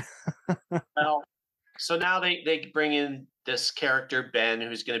NBC. Well, so now they bring in this character Ben,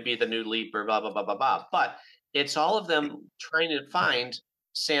 who's going to be the new Leaper, blah blah blah blah blah. But it's all of them trying to find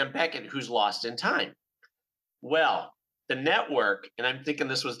Sam Beckett, who's lost in time. Well, the network, and I'm thinking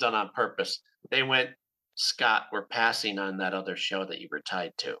this was done on purpose. They went, Scott, we're passing on that other show that you were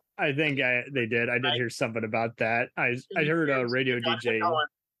tied to. I think they did. I did hear something about that. I heard a radio DJ. Going,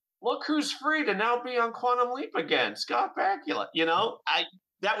 look who's free to now be on Quantum Leap again, Scott Bakula. You know,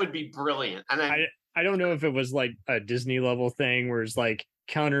 that would be brilliant. And I don't know if it was like a Disney level thing where it's like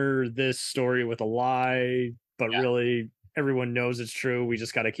counter this story with a lie, but really everyone knows it's true. We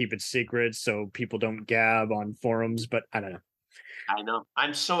just got to keep it secret so people don't gab on forums. But I don't know. I know.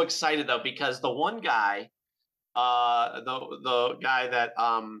 I'm so excited though because the one guy, the guy that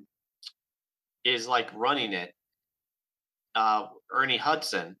is like running it, Ernie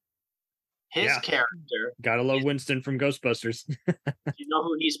Hudson, his character. Gotta love Winston from Ghostbusters. You know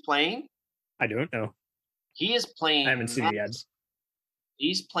who he's playing? I don't know. He is playing. I haven't seen the ads.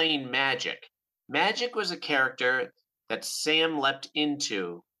 He's playing Magic. Magic was a character that Sam leapt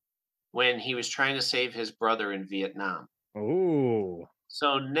into when he was trying to save his brother in Vietnam. Oh.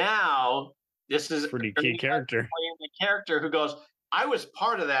 So now this is pretty key character. Playing the character who goes, I was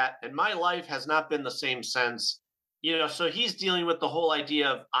part of that, and my life has not been the same since. You know, so he's dealing with the whole idea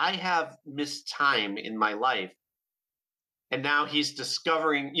of I have missed time in my life. And now he's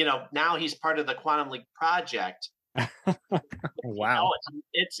discovering, you know, now he's part of the Quantum Leap project. Wow. You know,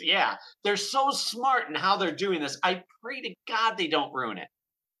 it's they're so smart in how they're doing this. I pray to God they don't ruin it.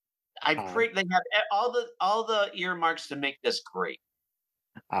 I pray they have all the earmarks to make this great.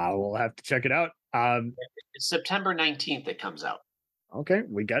 We'll have to check it out. It's September 19th it comes out. Okay,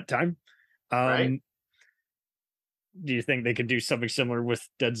 we got time. Right? Do you think they could do something similar with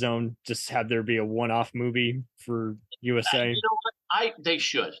Dead Zone? Just have there be a one-off movie for USA? You know what? They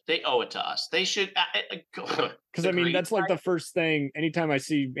should. They owe it to us. They should. Because I mean, that's like the first thing. Anytime I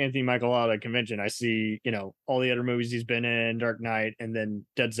see Anthony Michael out at a convention, I see all the other movies he's been in, Dark Knight, and then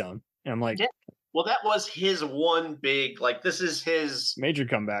Dead Zone, and I'm like, yeah. Well, that was his one big this is his major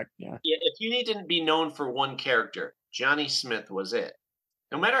comeback. Yeah. If you need to be known for one character, Johnny Smith was it.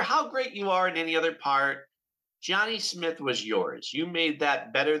 No matter how great you are in any other part, Johnny Smith was yours. You made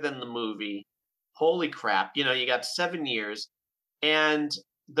that better than the movie. Holy crap. You got 7 years. And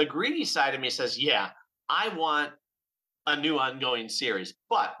the greedy side of me says, yeah, I want a new ongoing series.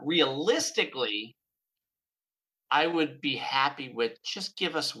 But realistically, I would be happy with just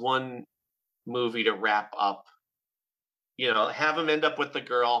give us one movie to wrap up. Have him end up with the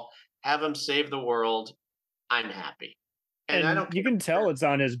girl, have him save the world. I'm happy. And you can tell it's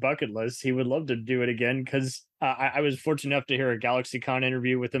on his bucket list. He would love to do it again because I was fortunate enough to hear a GalaxyCon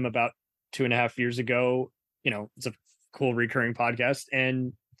interview with him about 2.5 years ago. It's a cool recurring podcast.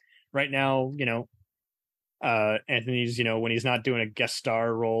 And right now, Anthony's, when he's not doing a guest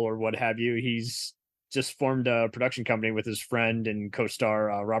star role or what have you, he's just formed a production company with his friend and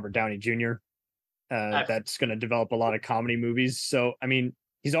co-star Robert Downey Jr. That's going to develop a lot of comedy movies. So, I mean,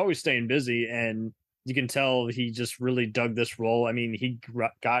 he's always staying busy, and you can tell he just really dug this role. I mean, he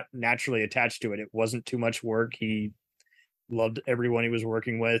got naturally attached to it. It wasn't too much work. He loved everyone he was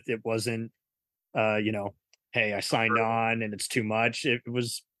working with. It wasn't, hey, I signed on and it's too much. It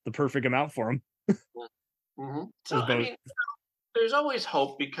was the perfect amount for him. Mm-hmm. So, I mean, there's always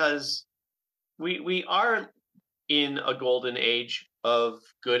hope because we are in a golden age of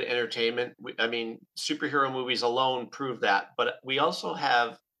good entertainment. I mean, superhero movies alone prove that, but we also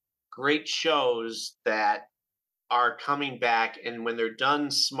have great shows that are coming back, and when they're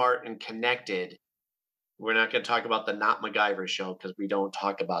done smart and connected, We're not going to talk about the Not MacGyver show because we don't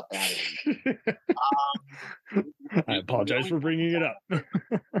talk about that anymore. I apologize for bringing it up. We're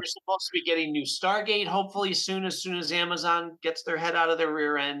supposed to be getting new Stargate, hopefully soon as Amazon gets their head out of their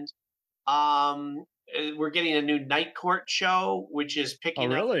rear end. We're getting a new Night Court show, which is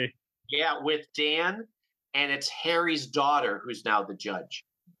picking up. Really? Yeah, with Dan, and it's Harry's daughter who's now the judge.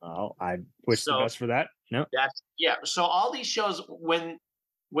 Oh, I wish the best for that. No, that's So all these shows, when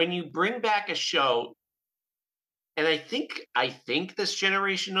you bring back a show, and I think this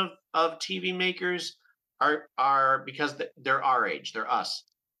generation of TV makers are because they're our age, they're us.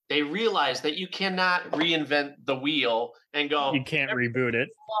 They realize that you cannot reinvent the wheel and go. You can't reboot it.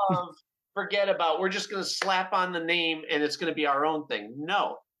 Forget about. We're just going to slap on the name and it's going to be our own thing.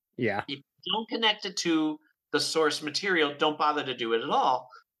 No. Yeah. If you don't connect it to the source material, don't bother to do it at all.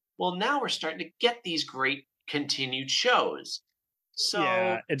 Well, now we're starting to get these great continued shows. So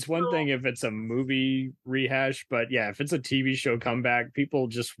yeah, it's one thing if it's a movie rehash, but yeah, if it's a TV show comeback, people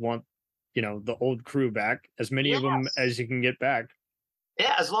just want, the old crew back, as many of them as you can get back.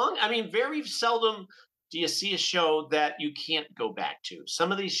 Yeah, very seldom do you see a show that you can't go back to.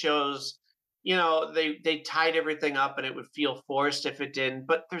 Some of these shows, they tied everything up and it would feel forced if it didn't,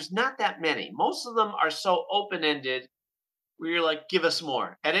 but there's not that many. Most of them are so open-ended where you're like, give us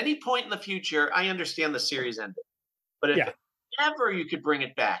more. At any point in the future, I understand the series ended, but if ever you could bring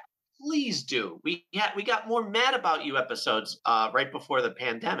it back, please do. We got more Mad About You episodes right before the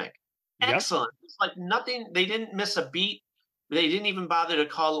pandemic. Excellent. It's like nothing. They didn't miss a beat. They didn't even bother to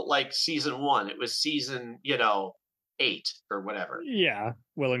call it like season 1. It was season, 8 or whatever. Yeah.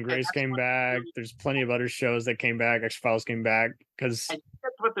 Will and Grace came back. There's plenty of other shows that came back. X-Files came back because I think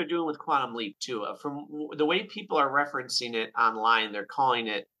that's what they're doing with Quantum Leap too. From the way people are referencing it online, they're calling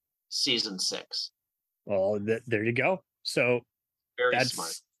it season 6. Well, there you go. So that's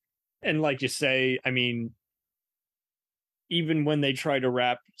smart. And like you say, even when they try to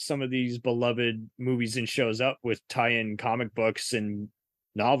wrap some of these beloved movies and shows up with tie-in comic books and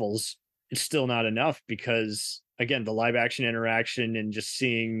novels, it's still not enough because, again, the live action interaction and just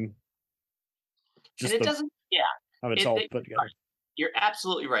seeing just and it doesn't how it's all put together. You're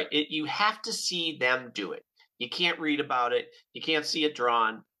absolutely right. You have to see them do it. You can't read about it. You can't see it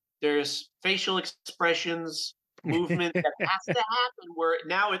drawn. There's facial expressions, movement that has to happen where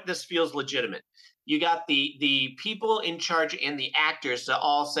now this feels legitimate. You got the people in charge and the actors to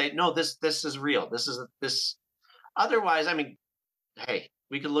all say, no, this is real. This. Otherwise, hey,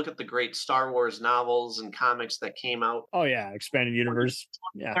 we could look at the great Star Wars novels and comics that came out. Oh yeah, expanded universe.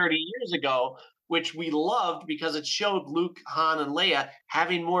 30 years ago, which we loved because it showed Luke, Han, and Leia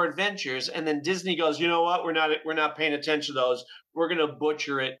having more adventures. And then Disney goes, you know what? We're not paying attention to those. We're going to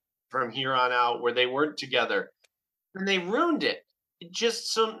butcher it from here on out where they weren't together. And they ruined it.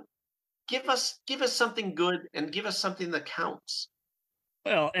 Give us something good and give us something that counts.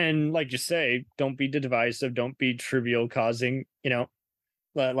 Well, and like you say, don't be divisive, don't be trivial causing,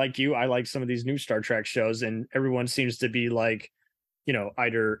 like you, I like some of these new Star Trek shows and everyone seems to be like,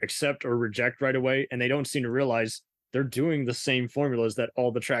 either accept or reject right away. And they don't seem to realize they're doing the same formulas that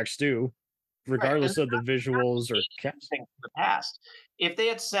all the tracks do, regardless of the visuals or casting in the past. If they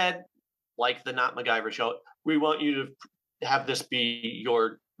had said, like the Not MacGyver show, we want you to have this be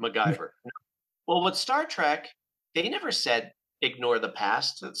your MacGyver. Well, with Star Trek, they never said ignore the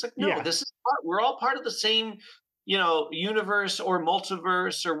past. It's like, no, this is we're all part of the same, universe or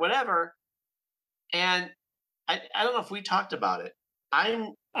multiverse or whatever. And I don't know if we talked about it.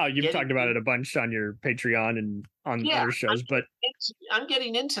 You've talked about it a bunch on your Patreon and on other shows, but I'm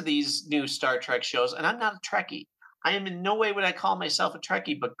getting into these new Star Trek shows, and I'm not a Trekkie. I am in no way would I call myself a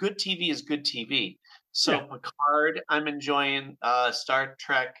Trekkie, but good TV is good TV. So Picard, I'm enjoying Star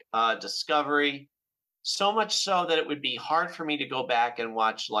Trek Discovery, so much so that it would be hard for me to go back and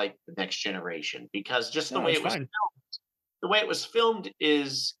watch like The Next Generation because just the way it was filmed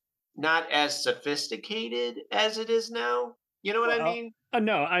is not as sophisticated as it is now. You know what I mean?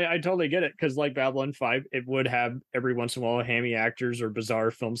 No, I totally get it because like Babylon 5, it would have every once in a while hammy actors or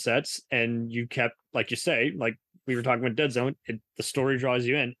bizarre film sets, and you kept, like you say, like we were talking about Dead Zone, the story draws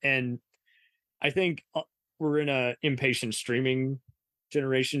you in, and I think we're in a impatient streaming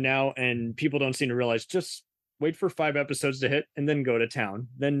generation now, and people don't seem to realize just wait for 5 episodes to hit and then go to town,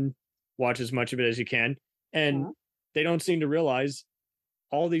 then watch as much of it as you can, and they don't seem to realize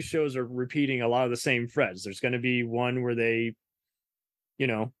all these shows are repeating a lot of the same threads. There's going to be one where they,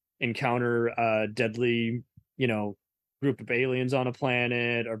 encounter a deadly, group of aliens on a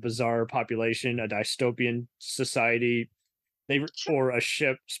planet or bizarre population, a dystopian society, or a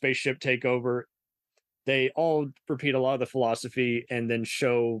spaceship takeover. They all repeat a lot of the philosophy and then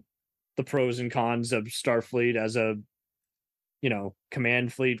show the pros and cons of Starfleet as a,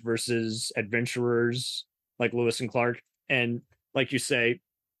 command fleet versus adventurers like Lewis and Clark. And like you say,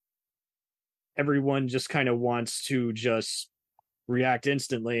 everyone just kind of wants to just react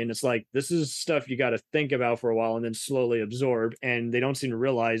instantly. And it's like, this is stuff you got to think about for a while and then slowly absorb. And they don't seem to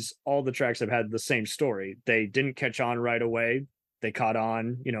realize all the tracks have had the same story. They didn't catch on right away. They caught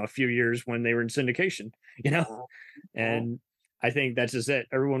on, a few years when they were in syndication, and I think that's just it.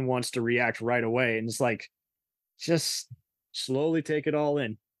 Everyone wants to react right away. And it's like, just slowly take it all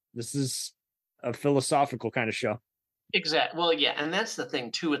in. This is a philosophical kind of show. Exactly. Well, yeah, and that's the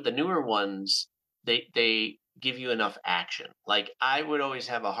thing too with the newer ones. They give you enough action. Like I would always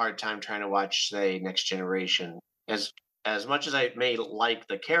have a hard time trying to watch, say, Next Generation. As much as I may like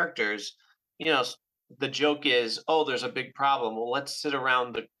the characters, the joke is, oh, there's a big problem. Well, let's sit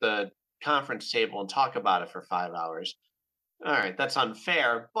around the conference table and talk about it for 5 hours. All right, that's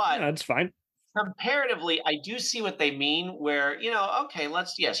unfair, but Yeah, that's fine. comparatively, I do see what they mean. Where okay,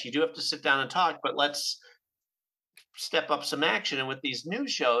 yes, you do have to sit down and talk, but let's step up some action. And with these new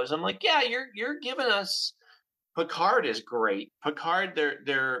shows, I'm like, yeah, you're giving us. Picard is great. Picard,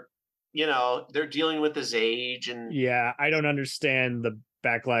 they're dealing with his age and Yeah, I don't understand the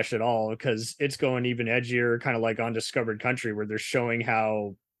backlash at all because it's going even edgier, kind of like Undiscovered Country, where they're showing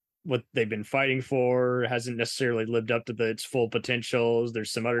how what they've been fighting for hasn't necessarily lived up to its full potentials.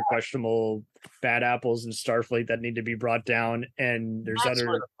 There's some other questionable bad apples in Starfleet that need to be brought down, and there's that's other.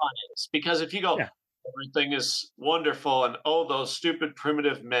 where the fun is. Because if you go, Yeah. everything is wonderful, and oh, those stupid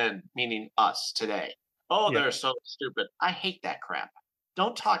primitive men, meaning us today. Oh, Yeah. they're so stupid. I hate that crap.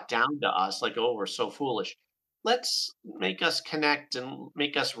 Don't talk down to us like, oh, we're so foolish. Let's make us connect and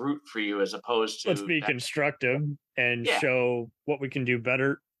make us root for you as opposed to Let's be constructive and Yeah. show what we can do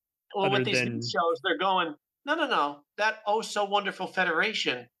better. Well, other with these new than- shows, they're going, no. That oh so wonderful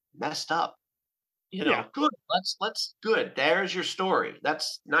Federation messed up. Yeah. Good. Let's good. There's your story.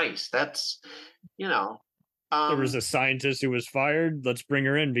 That's nice. That's There was a scientist who was fired. Let's bring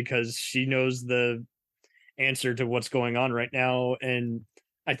her in because she knows the answer to what's going on right now. And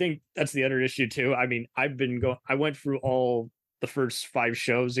I think that's the other issue too. I mean, I went through all the first 5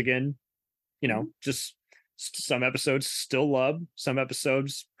 shows again, just some episodes still love, some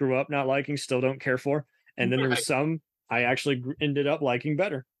episodes grew up not liking, still don't care for. And then there was some I actually ended up liking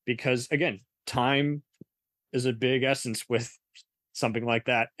better because again, time is a big essence with something like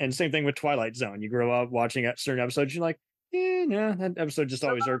that. And same thing with Twilight Zone. You grow up watching certain episodes, you're like, no, that episode just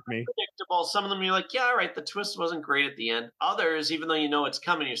always irked me. predictable. Some of them you're like, yeah, all right, the twist wasn't great at the end. Others, even though you know it's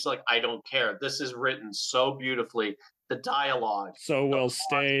coming, you're still like, I don't care. This is written so beautifully. The dialogue. So well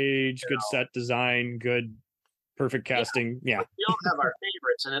staged, good set design, good, perfect casting. Yeah. We all have our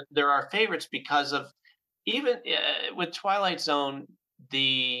favorites, and there are favorites because of even with Twilight Zone,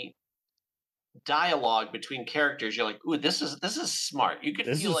 the dialogue between characters. You're like, ooh, this is smart. You could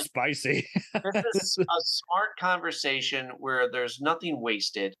This feel is like spicy. this is a smart conversation where there's nothing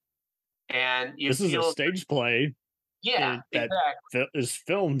wasted, and you This is feel a stage play yeah, that exactly. is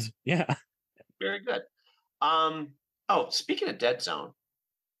filmed. Yeah. Very good. Oh, speaking of Dead Zone,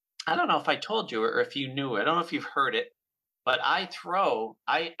 I don't know if I told you or if you knew. I don't know if you've heard it, but I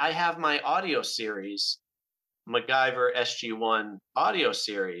have my audio series, MacGyver SG-1 audio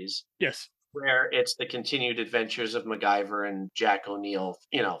series, Yes. where it's the continued adventures of MacGyver and Jack O'Neill,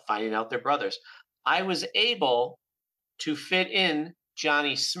 finding out their brothers. I was able to fit in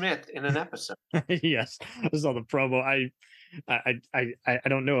Johnny Smith in an episode. Yes. I saw the promo. I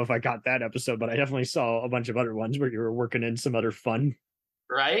don't know if I got that episode, but I definitely saw a bunch of other ones where you were working in some other fun.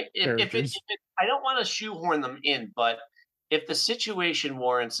 Right? Characters. I don't want to shoehorn them in, but if the situation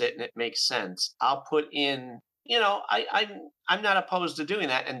warrants it and it makes sense, I'll put in. I'm not opposed to doing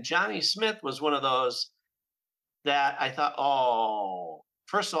that. And Johnny Smith was one of those that I thought, oh,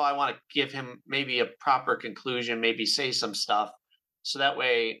 first of all, I want to give him maybe a proper conclusion, maybe say some stuff, so that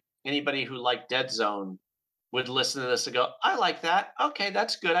way anybody who liked Dead Zone would listen to this and go, I like that. Okay,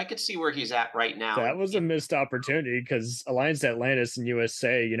 that's good. I could see where he's at right now. That was a missed opportunity because Alliance Atlantis and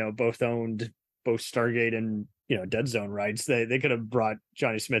USA, both owned both Stargate and Dead Zone rights. They could have brought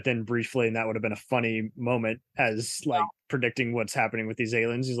Johnny Smith in briefly, and that would have been a funny moment as like predicting what's happening with these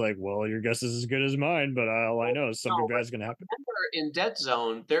aliens. He's like, "Well, your guess is as good as mine, but all I know is something bad's going to happen." Remember, in Dead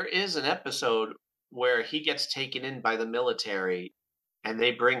Zone, there is an episode where he gets taken in by the military, and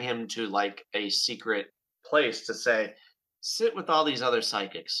they bring him to like a secret place to say, sit with all these other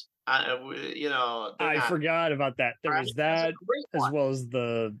psychics. I forgot about that. There was that as well as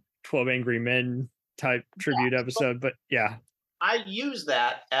the 12 Angry Men type tribute episode. But yeah, I use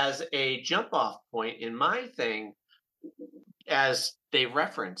that as a jump off point in my thing as they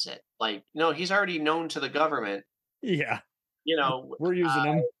reference it. Like, no, he's already known to the government. Yeah, You know, we're using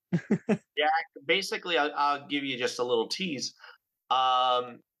him. Jack. Basically, I'll give you just a little tease.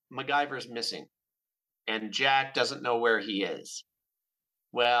 MacGyver's missing, and Jack doesn't know where he is.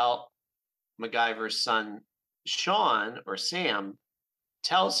 Well, MacGyver's son, Sean or Sam,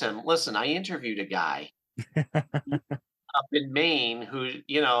 tells him, listen, I interviewed a guy up in Maine who,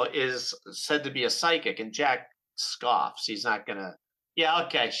 is said to be a psychic. And Jack scoffs. He's not going to, yeah,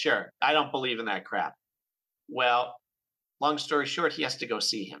 okay, sure. I don't believe in that crap. Well, long story short, he has to go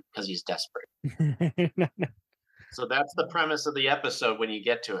see him because he's desperate. So that's the premise of the episode when you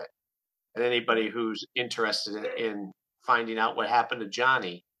get to it. And anybody who's interested in finding out what happened to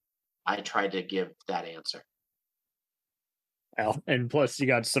Johnny, I tried to give that answer. Well, and plus you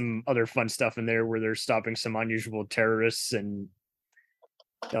got some other fun stuff in there where they're stopping some unusual terrorists, and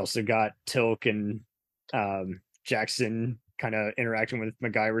they also got Tilk and Jackson kind of interacting with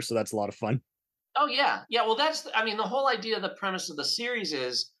MacGyver, so that's a lot of fun. Oh yeah. Well, the whole idea of the premise of the series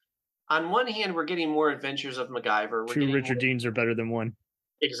is, on one hand, we're getting more adventures of MacGyver. Two Richard Deans are better than one.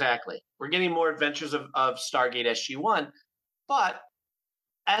 Exactly. We're getting more adventures of Stargate SG-1, but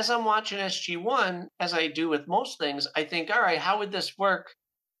as I'm watching SG-1, as I do with most things, I think, all right, how would this work?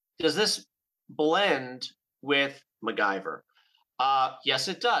 Does this blend with MacGyver? Yes,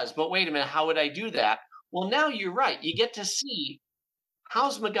 it does. But wait a minute, how would I do that? Well, now you're right. You get to see,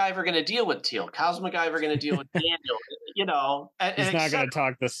 how's MacGyver going to deal with Teal'c? How's MacGyver going to deal with Daniel? He's not going to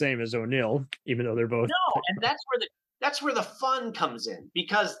talk the same as O'Neill, even though they're both. No, and that's where the fun comes in,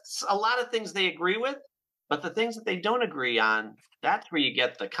 because a lot of things they agree with, but the things that they don't agree on, that's where you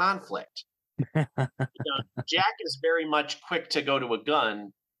get the conflict. Jack is very much quick to go to a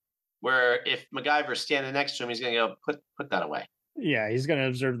gun, where if MacGyver's standing next to him, he's going to go, put that away. Yeah, he's going to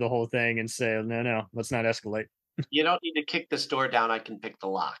observe the whole thing and say, no, let's not escalate. You don't need to kick this door down. I can pick the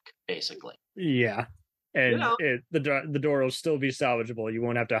lock, basically. Yeah. And the door will still be salvageable. You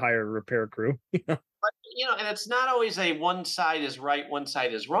won't have to hire a repair crew. But, and it's not always a one side is right, one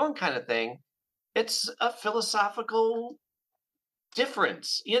side is wrong kind of thing. It's a philosophical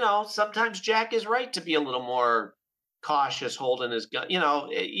difference. Sometimes Jack is right to be a little more cautious holding his gun.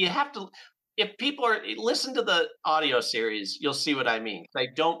 You have to, if people listen to the audio series, you'll see what I mean. They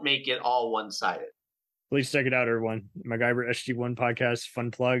don't make it all one-sided. Please check it out, everyone. MacGyver SG-1 podcast,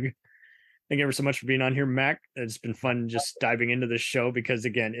 fun plug. Thank you ever so much for being on here, Mac. It's been fun just diving into this show because,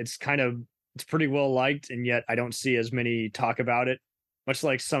 again, it's pretty well liked, and yet I don't see as many talk about it, much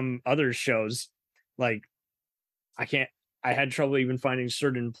like some other shows. Like, I had trouble even finding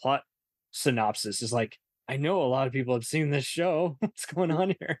certain plot synopsis. It's like, I know a lot of people have seen this show. What's going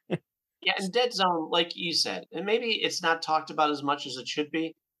on here? Yeah, and Dead Zone, like you said, and maybe it's not talked about as much as it should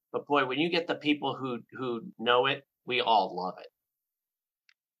be, but boy, when you get the people who know it, we all love it.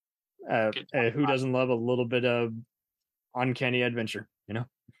 Who doesn't love a little bit of uncanny adventure,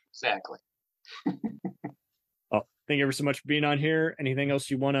 Exactly. Well, thank you ever so much for being on here. Anything else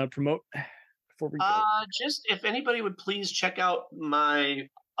you want to promote before we go? Just if anybody would please check out my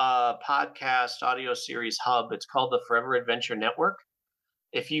podcast audio series hub. It's called the Forever Adventure Network.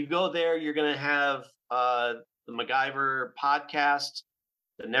 If you go there, you're going to have the MacGyver podcast,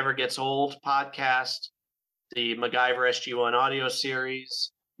 the Never Gets Old podcast, the MacGyver SG-1 audio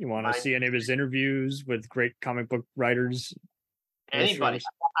series. You want to see any of his interviews with great comic book writers? Anybody.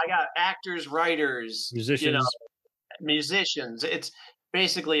 I got actors, writers, musicians. It's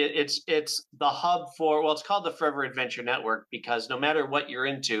basically it's the hub for, well, it's called the Forever Adventure Network because no matter what you're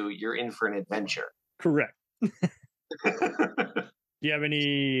into, you're in for an adventure. Correct. Do you have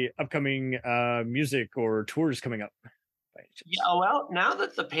any upcoming music or tours coming up? Yeah, well, now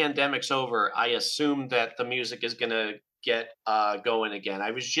that the pandemic's over, I assume that the music is going to get going again. I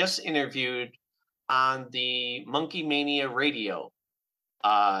was just interviewed on the Monkey Mania radio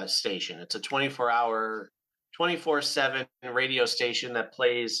station. It's a 24/7 radio station that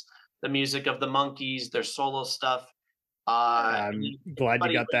plays the music of the Monkees, their solo stuff. I'm glad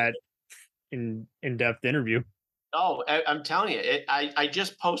you got that in-depth interview. Oh, I'm telling you, I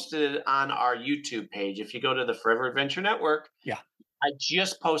just posted it on our YouTube page. If you go to the Forever Adventure Network, yeah, I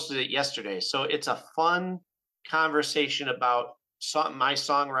just posted it yesterday. So it's a fun conversation about my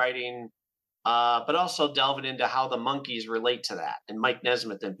songwriting, but also delving into how the Monkees relate to that, and Mike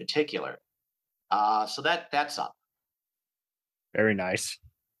Nesmith in particular. So that's up. Very nice.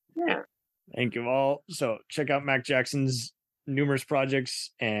 Yeah. Thank you all. So check out Mac Jackson's numerous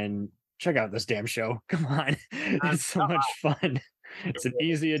projects and check out this damn show. Come on. It's so much fun. It's an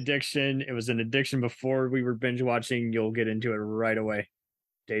easy addiction. It was an addiction before we were binge watching. You'll get into it right away,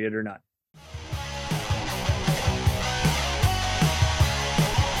 dated or not.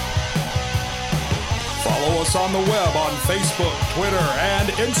 Follow us on the web on Facebook, Twitter, and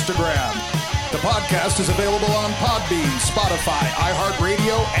Instagram. The podcast is available on Podbean, Spotify,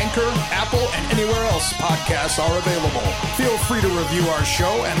 iHeartRadio, Anchor, Apple, and anywhere else podcasts are available. Feel free to review our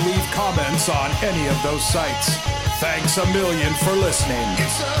show and leave comments on any of those sites. Thanks a million for listening.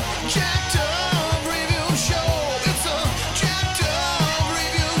 It's a jacked up